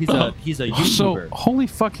Everything. So he's a YouTuber. So holy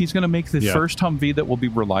fuck, he's going to make the first Humvee that will be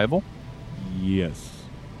reliable? Yes.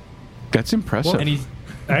 That's impressive. Well, and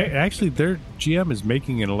actually, their GM is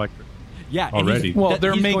making an electric. Yeah, already. Well,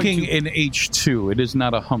 they're making an H2. It is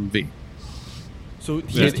not a Humvee. So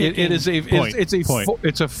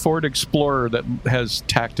it's a Ford Explorer that has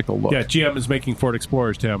tactical look. Yeah, GM is making Ford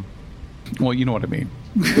Explorers, Tim. Well, you know what I mean.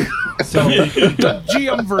 So the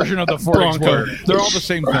GM version of the Ford Explorer. They're all the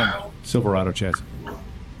same thing. Silverado chassis.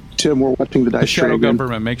 Tim, we're watching the dice. The shadow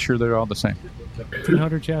government. Make sure they're all the same.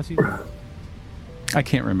 300 chassis. I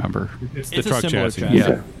can't remember. It's the truck chassis.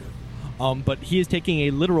 Yeah. But he is taking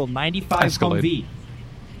a literal 95 Humvee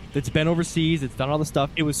that's been overseas. It's done all the stuff.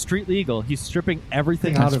 It was street legal. He's stripping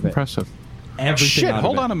everything out of it. That's impressive. Everything Shit, out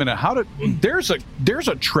hold of on a minute. How did there's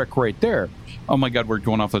a trick right there. Oh my god, we're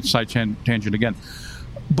going off the side tangent again.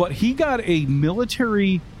 But he got a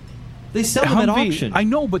military They sell them at auction. I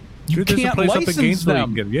know, but you There's a can't place up in license Gainesville you them.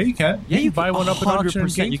 can get them. Yeah, you can. Yeah, you can buy one up at auction.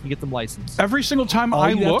 100%. You can get them licensed. Every single time all I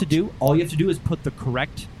you look, all you have to do is put the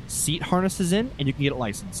correct seat harnesses in, and you can get it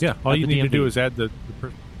licensed. Yeah, all at you the need to DMV. do is add the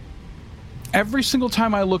every single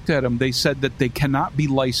time I looked at them, they said that they cannot be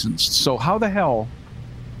licensed. So how the hell?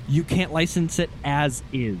 You can't license it as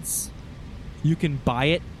is. You can buy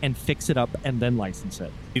it and fix it up and then license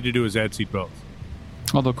it. need to do is add seat belts.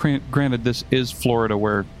 Although, granted, this is Florida,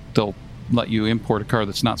 where they'll let you import a car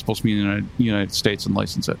that's not supposed to be in the United States and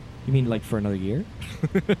license it. You mean like for another year?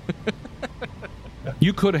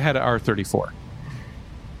 You could have had an R-34.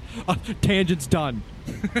 Tangent's done.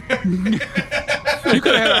 You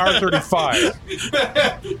could have had an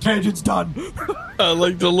R-35. Tangent's done. I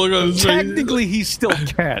like the look on his face. Technically, he still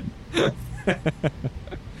can.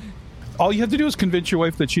 All you have to do is convince your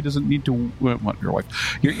wife that she doesn't need to. What, your wife?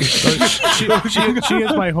 She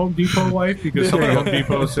is my Home Depot wife because somebody at Home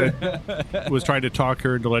Depot was trying to talk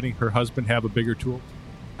her into letting her husband have a bigger tool.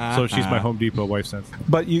 So she's my Home Depot wife since.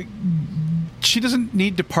 But she doesn't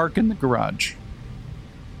need to park in the garage.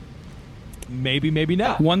 Maybe, maybe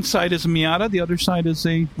not. One side is a Miata, the other side is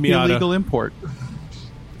a Miata. illegal import.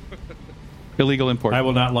 Illegal import. I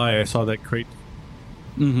will not lie. I saw that crate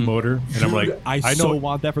motor, and I'm like, I know, so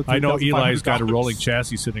want that for I know $3,500. Eli's got a rolling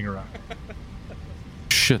chassis sitting around.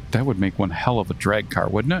 Shit, that would make one hell of a drag car,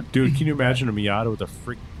 wouldn't it? Dude, can you imagine a Miata with a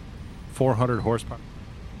freak 400 horsepower?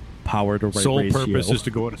 Power to weight Sole ratio. purpose is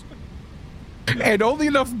to go in. And only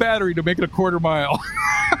enough battery to make it a quarter mile.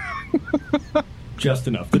 Just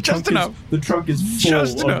enough. The trunk is full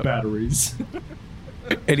Just of enough. batteries.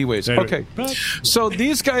 Anyways, okay. So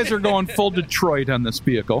these guys are going full Detroit on this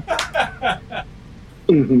vehicle.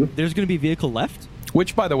 There's going to be vehicle left?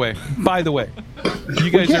 Which, by the way,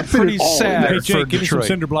 you guys are pretty sad Hey, for Jake, give me some Detroit.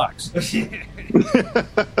 cinder blocks. In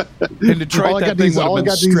Detroit, that thing would have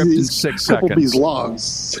been stripped in 6 seconds. These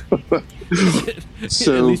logs.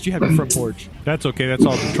 So At least you have your front porch. That's okay. That's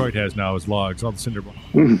all Detroit has now is logs. All the cinder blocks.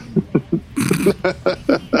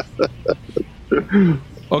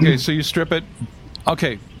 Okay, so you strip it.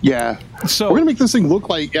 Okay, yeah, so we're gonna make this thing look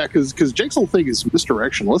like because Jake's whole thing is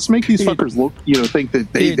misdirection. Let's make these fuckers look, think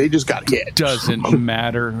that they just got hit. it doesn't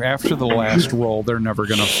matter. After the last roll, they're never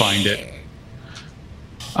going to find it.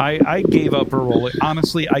 I gave up rolling.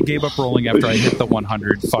 Honestly, I gave up rolling after I hit the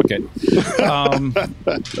 100. Fuck it.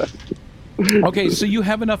 Okay, so you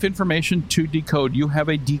have enough information to decode. You have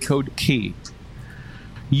a decode key.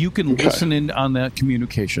 You can listen in on that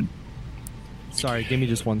communication. Sorry, give me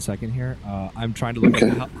just 1 second here. I'm trying to look at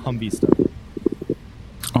the Humvee stuff.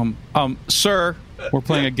 Sir, we're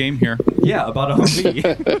playing a game here. Yeah, about a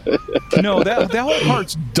Humvee. No, that whole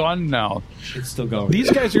part's done now. It's still going.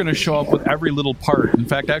 These guys are going to show up with every little part. In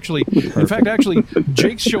fact, actually,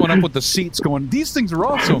 Jake's showing up with the seats going, these things are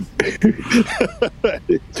awesome. I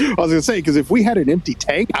was gonna say because if we had an empty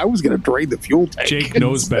tank, I was gonna drain the fuel tank. Jake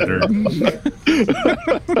knows better.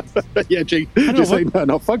 Yeah, Jake. Just say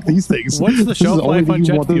no, fuck these things. What's the This is shelf only life on thing you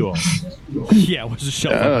jet want fuel? Yeah, what's the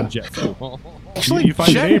shelf on jet fuel? Actually, You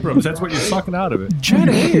find Abrams, that's what you're sucking out of it. Jet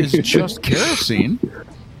A is just kerosene.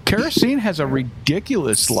 Kerosene has a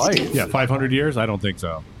ridiculous life. Yeah, 500 years? I don't think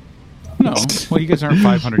so. No. Well, you guys aren't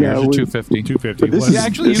 500 years. You're 250. 250. This What? is- Yeah,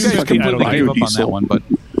 actually, you This is guys fucking completely gave up on biodiesel. that one, but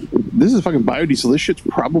This is fucking biodiesel. This shit's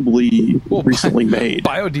probably recently made.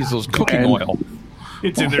 biodiesel's cooking And- oil.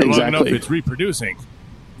 It's in there long enough, Exactly. it's reproducing.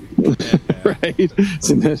 Right?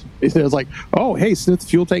 So it was like, oh, hey, Smith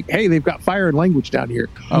Fuel Tank. Hey, they've got fire and language down here.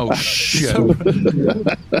 Oh, shit.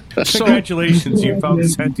 Congratulations, you found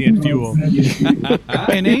sentient fuel.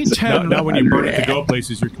 An A10, Now when you burn it to go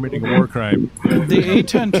places, you're committing a war crime. the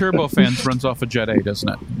A10 turbofans runs off of Jet A, doesn't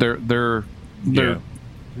it? They're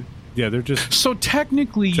Yeah, they're just... So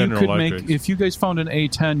technically, you General could Electrics. make, if you guys found an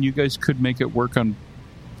A10, you guys could make it work on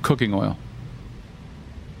cooking oil.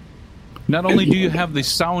 Not only do you have the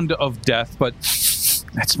sound of death, but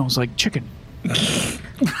that smells like chicken.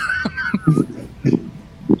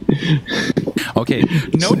 Okay,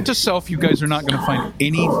 note to self, you guys are not going to find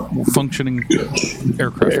any functioning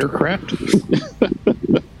aircraft.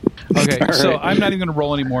 Okay, so I'm not even going to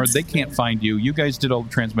roll anymore. They can't find you. You guys did all the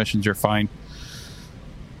transmissions. You're fine.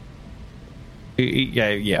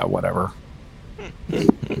 Yeah, whatever.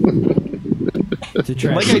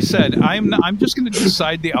 Like I said, I'm just going to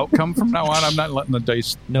decide the outcome from now on. I'm not letting the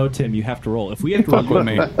dice. No, Tim, you have to roll. If we have to roll, Fuck with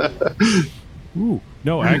me. Ooh.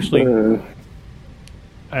 No, actually,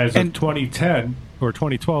 as of 2010 or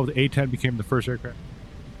 2012, the A-10 became the first aircraft.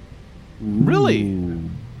 Really?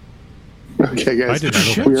 Okay, guys. I did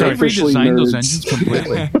not know. We are They officially redesigned those nerds. engines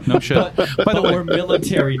completely. No shit. By the way, we're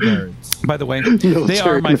military nerds. By the way, they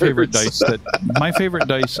Military are my favorite nerds. dice. My favorite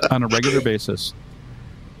dice on a regular basis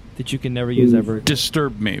That you can never use ever.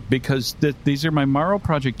 disturb me because these are my Morrow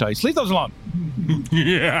Project dice. Leave those alone.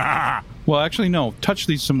 Yeah. Well, actually, no. Touch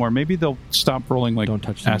these some more. Maybe they'll stop rolling like Don't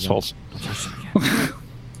touch them assholes. Don't touch them again.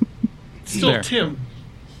 Still There. Tim.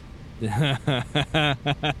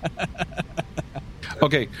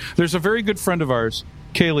 Okay, there's a very good friend of ours,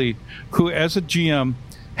 Kaylee, who, as a GM,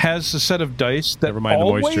 has a set of dice that Never mind the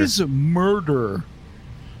always moisture. murder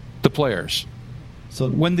the players. So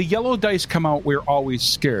When the yellow dice come out, we're always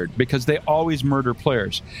scared because they always murder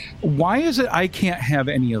players. Why is it I can't have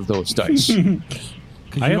any of those dice?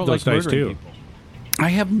 I have those dice too, people. I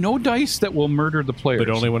have no dice that will murder the players. but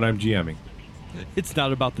only when I'm GMing. It's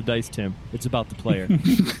not about the dice, Tim. It's about the player.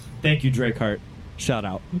 Thank you, Drake Hart. Shout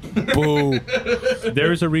out. Boo.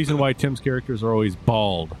 There's a reason why Tim's characters are always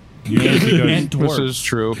bald. Usually And This is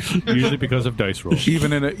true. usually because of dice rolls.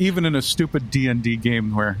 Even in a stupid D&D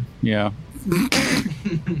game where, yeah.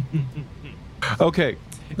 Okay,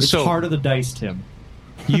 It's so part of the dice, Tim.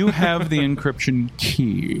 you have the encryption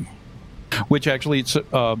key, which actually it's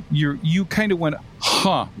you kind of went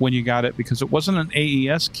when you got it because it wasn't an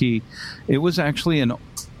AES key. It was actually a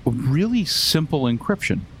really simple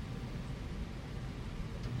encryption.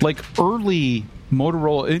 Like early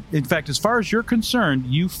Motorola, in fact, as far as you're concerned,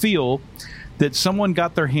 you feel that someone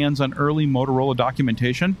got their hands on early Motorola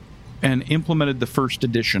documentation and implemented the first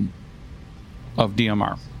edition of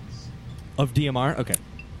DMR. Of DMR? Okay.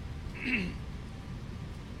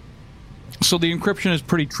 So the encryption is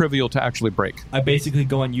pretty trivial to actually break. I basically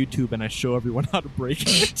go on YouTube and I show everyone how to break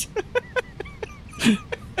it.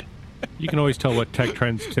 You can always tell what tech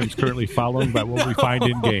trends Tim's currently following by what we find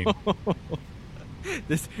in game.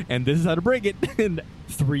 This is how to break it in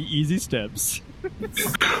 3 easy steps.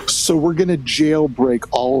 So we're going to jailbreak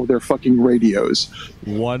all of their fucking radios.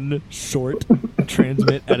 One short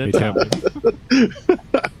transmit at a Hey, Tim. time.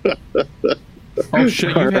 Oh shit,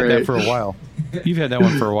 you've had that Alright. for a while. You've had that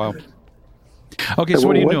one for a while. Okay, so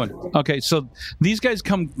what are you What? doing? Okay, so these guys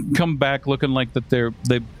come back looking like that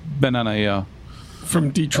they've been on a From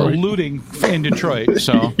Detroit. looting in Detroit.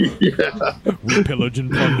 So We pillage and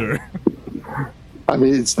plunder. I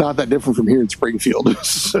mean, it's not that different from here in Springfield.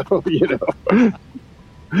 So,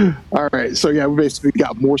 All right. So, yeah, we basically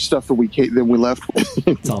got more stuff than we left with.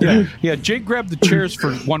 It's all yeah, bad. yeah. Jake grabbed the chairs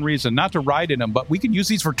for one reason, not to ride in them, but we can use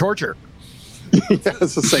these for torture.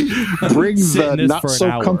 Yes, to say, bring Sit in the this not for an so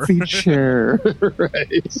hour. comfy chair.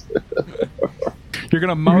 Right. You're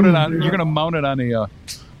gonna mount it on. You're gonna mount it on a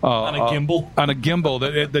On a gimbal? On a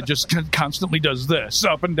gimbal that just constantly does this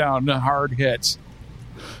up and down, hard hits.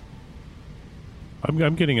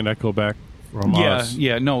 I'm getting an echo back from Yeah, us.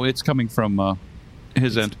 yeah. No, it's coming from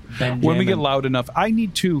his end. When we get loud enough, I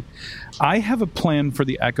have a plan for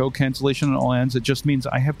the echo cancellation on all ends. It just means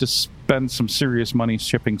I have to spend some serious money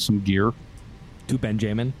shipping some gear. To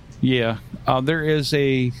Benjamin. Yeah, there is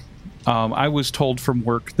I was told from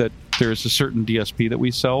work that there's a certain DSP that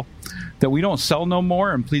we sell that we don't sell no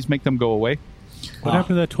more, and please make them go away. What happened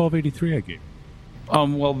to that 1283 I gave?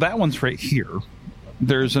 Well, that one's right here.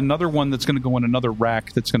 There's another one that's going to go in another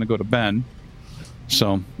rack that's going to go to Ben.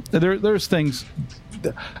 So there's things.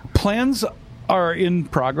 Plans are in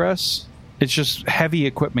progress. It's just heavy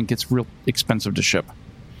equipment gets real expensive to ship.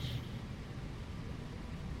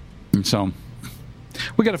 And so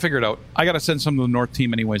we got to figure it out. I got to send some to the North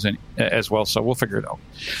team anyways as well, so we'll figure it out.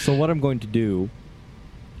 So what I'm going to do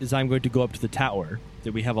is I'm going to go up to the tower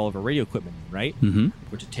that we have all of our radio equipment in, right? Mm-hmm.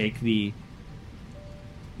 We're to take the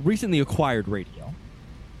recently acquired radio,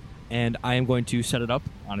 and I am going to set it up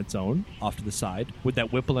on its own off to the side with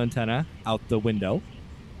that Whipple antenna out the window,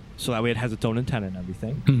 so that way it has its own antenna and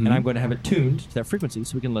everything. Mhm. And I'm going to have it tuned to that frequency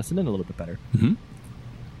so we can listen in a little bit better.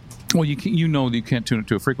 Well, you know that you can't tune it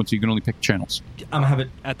to a frequency. You can only pick channels. I'm going to have it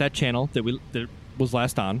at that channel that was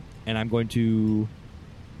last on, and I'm going to...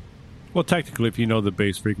 Well, technically, if you know the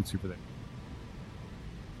base frequency for that.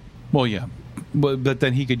 Well, yeah. But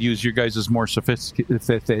then he could use your guys' more sophisticated.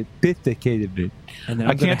 And then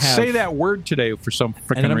I I'm gonna can't say have- that word today for some freaking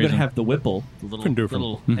And then I'm going reason. to have the Whipple, the Pendulum.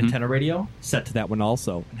 little Mhm. antenna radio, set to that one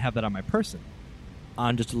also, and have that on my person,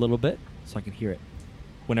 on just a little bit, so I can hear it.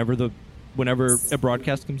 Whenever a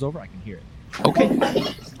broadcast comes over, I can hear it.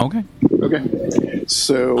 Okay. Okay.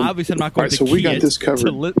 So, Obviously, I'm not going all right, to so we key got it this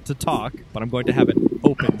covered. to talk, but I'm going to have it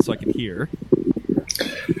open so I can hear.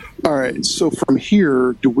 All right. So from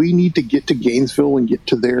here, do we need to get to Gainesville and get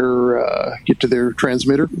to their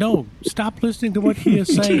transmitter? No, stop listening to what he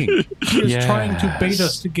is saying. He is Yes. trying to bait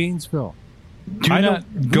us to Gainesville. Do not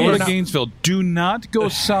go to Gainesville. Do not go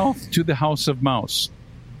south to the House of Mouse.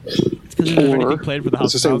 Or, played for the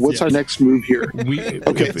House of Mouse what's our next move here?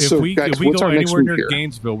 If we go anywhere near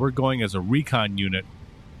Gainesville, we're going as a recon unit,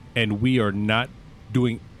 and we are not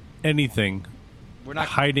doing anything. We're not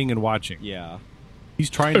hiding and watching. Yeah. He's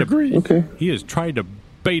trying to. Okay. He is trying to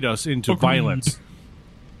bait us into violence.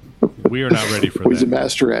 We are not ready for that. He's a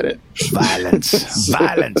master at it. Violence.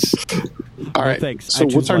 Violence. All right. Thanks. So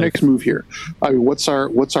what's our next move here? I mean, what's our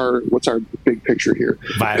big picture here?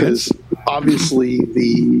 Violence. Because obviously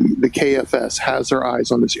the KFS has their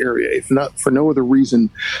eyes on this area, if not for no other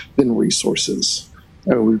reason than resources.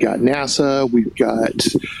 We've got NASA. We've got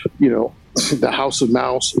the House of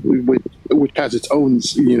Mouse, which has its own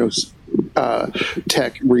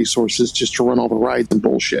tech resources just to run all the rides and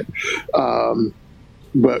bullshit.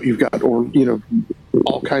 But you've got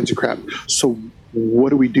all kinds of crap. So what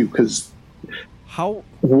do we do? Because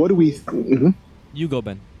what do we? You go,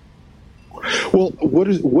 Ben. Well,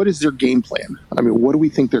 what is their game plan? I mean, what do we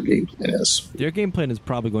think their game plan is? Their game plan is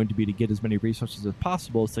probably going to be to get as many resources as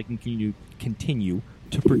possible so they can continue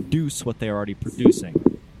to produce what they're already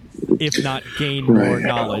producing, if not gain more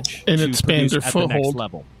knowledge and expand their at the next foothold.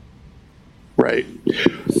 level. Right.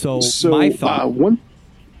 So my thought.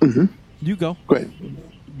 You go. Go ahead.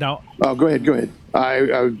 Now, go ahead.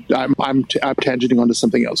 I'm tangenting onto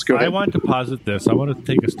something else. Go ahead. I want to posit this. I want to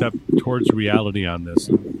take a step towards reality on this.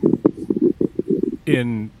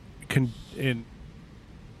 In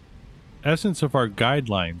essence of our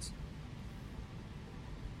guidelines,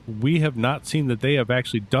 we have not seen that they have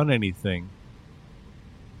actually done anything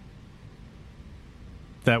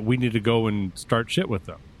that we need to go and start shit with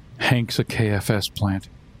them. Hank's a KFS plant.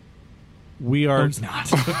 We are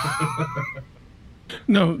not.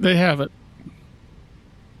 No, they haven't.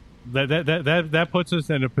 That puts us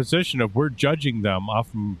in a position of we're judging them off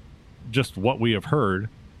from just what we have heard,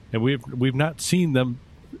 and we've not seen them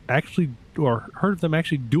actually or heard of them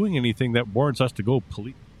actually doing anything that warrants us to go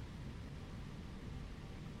police.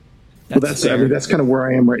 That's kind of where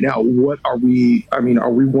I am right now. What are we? I mean, are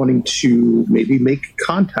we wanting to maybe make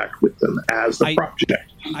contact with them as the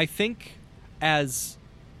project? I think as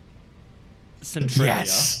Centralia,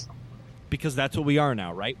 because that's what we are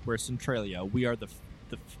now, right? We're Centralia. We are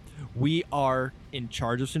we are in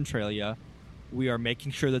charge of Centralia. We are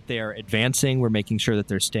making sure that they are advancing. We're making sure that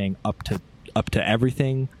they're staying up to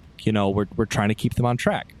everything. We're trying to keep them on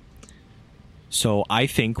track. So I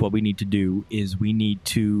think what we need to do is we need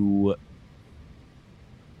to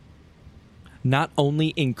not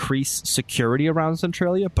only increase security around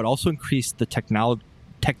Centralia, but also increase the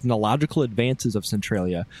technological advances of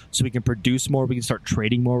Centralia so we can produce more, we can start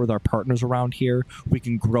trading more with our partners around here, we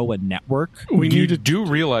can grow a network. You do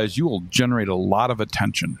realize you will generate a lot of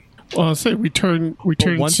attention. Well, I'll say we turn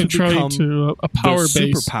Centralia into a power the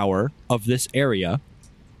base. Superpower of this area,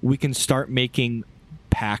 we can start making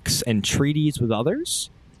pacts and treaties with others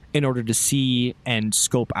in order to see and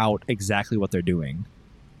scope out exactly what they're doing.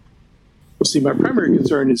 Well, see, my primary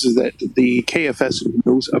concern is that the KFS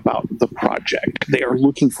knows about the project. They are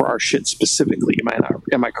looking for our shit specifically.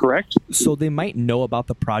 Am I correct? So they might know about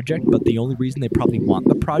the project, but the only reason they probably want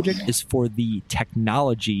the project is for the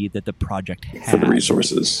technology that the project has. For the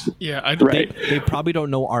resources. Yeah, They probably don't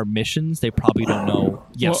know our missions. They probably don't know.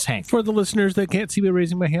 Yes, Hank. For the listeners that can't see me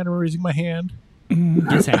raising my hand, I'm raising my hand.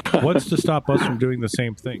 Yes, Hank. What's to stop us from doing the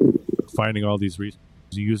same thing? Finding all these resources,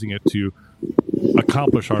 using it to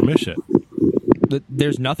accomplish our mission.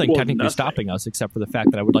 There's nothing technically stopping us except for the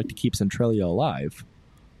fact that I would like to keep Centralia alive.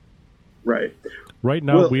 Right. Right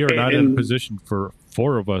now, we are not in a position for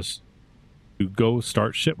four of us to go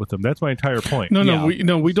start shit with them. That's my entire point. We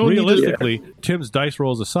don't. Realistically, Tim's dice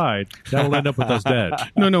rolls aside, that'll end up with us dead.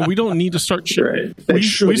 No, we don't need to start shit. Right.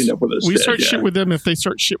 We start shit with them if they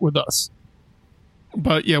start shit with us.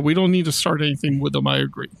 But yeah, we don't need to start anything with them. I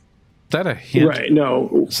agree. Is that a hint? Right,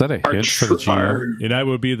 no. Is that a hint for the GM? And I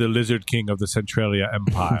will be the Lizard King of the Centralia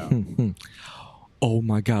Empire. Oh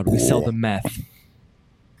my God, we sell the meth.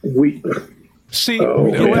 We hooked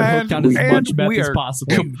on as much meth as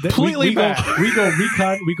possible. Completely back. We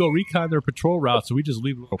go recon their patrol routes, so we just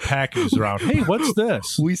leave little packages around. Hey, what's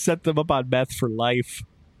this? We set them up on meth for life.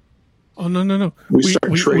 Oh, no. We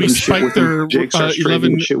spike their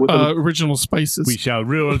 11 original spices. We shall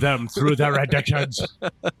rule them through their addictions.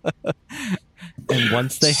 And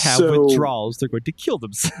once they have withdrawals, they're going to kill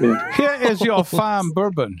themselves. Yeah. Here is your fine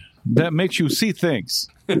bourbon that makes you see things.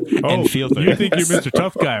 And feel things. You think you're Mr.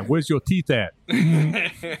 Tough Guy. Where's your teeth at?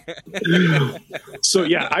 So,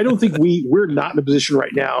 yeah, I don't think we're not in a position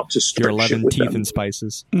right now to start your 11 with teeth them. and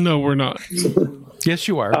spices. No, we're not. Yes,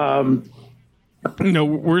 you are. No,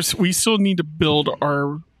 we still need to build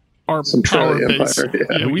our power base.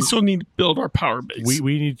 Yeah, we still need to build our power base.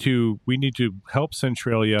 We need to help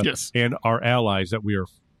Centralia and our allies that we are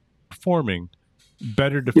forming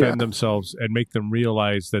better defend themselves and make them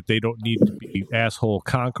realize that they don't need to be asshole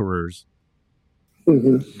conquerors.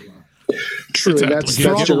 Mm-hmm. True. Exactly. That's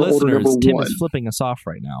general order number Tim one. is flipping us off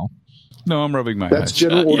right now. No, I'm rubbing my That's eyes.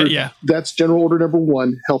 general order. That's general order number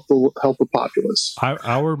one. Help the populace.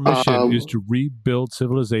 Our mission is to rebuild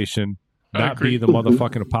civilization, not be the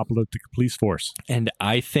motherfucking apocalyptic police force. And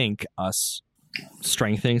I think us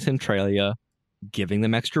strengthening Centralia, giving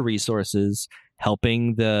them extra resources,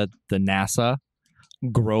 helping the NASA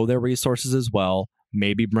grow their resources as well,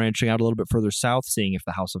 maybe branching out a little bit further south, seeing if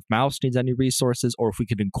the House of Mouse needs any resources, or if we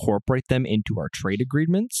could incorporate them into our trade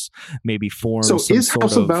agreements, maybe form So some is sort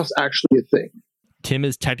House of Mouse actually a thing? Tim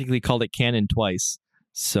has technically called it canon twice.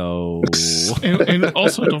 So and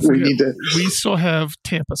also don't forget, we still have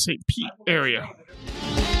Tampa St. Pete area.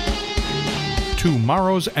 To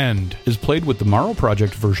Morrow's End is played with the Morrow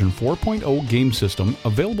Project version 4.0 game system,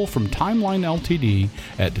 available from Timeline Ltd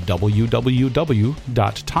at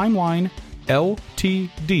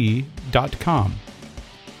www.timelineltd.com.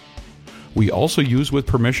 We also use with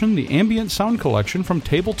permission the ambient sound collection from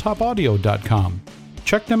tabletopaudio.com.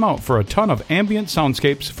 Check them out for a ton of ambient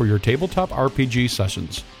soundscapes for your tabletop RPG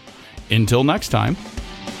sessions. Until next time.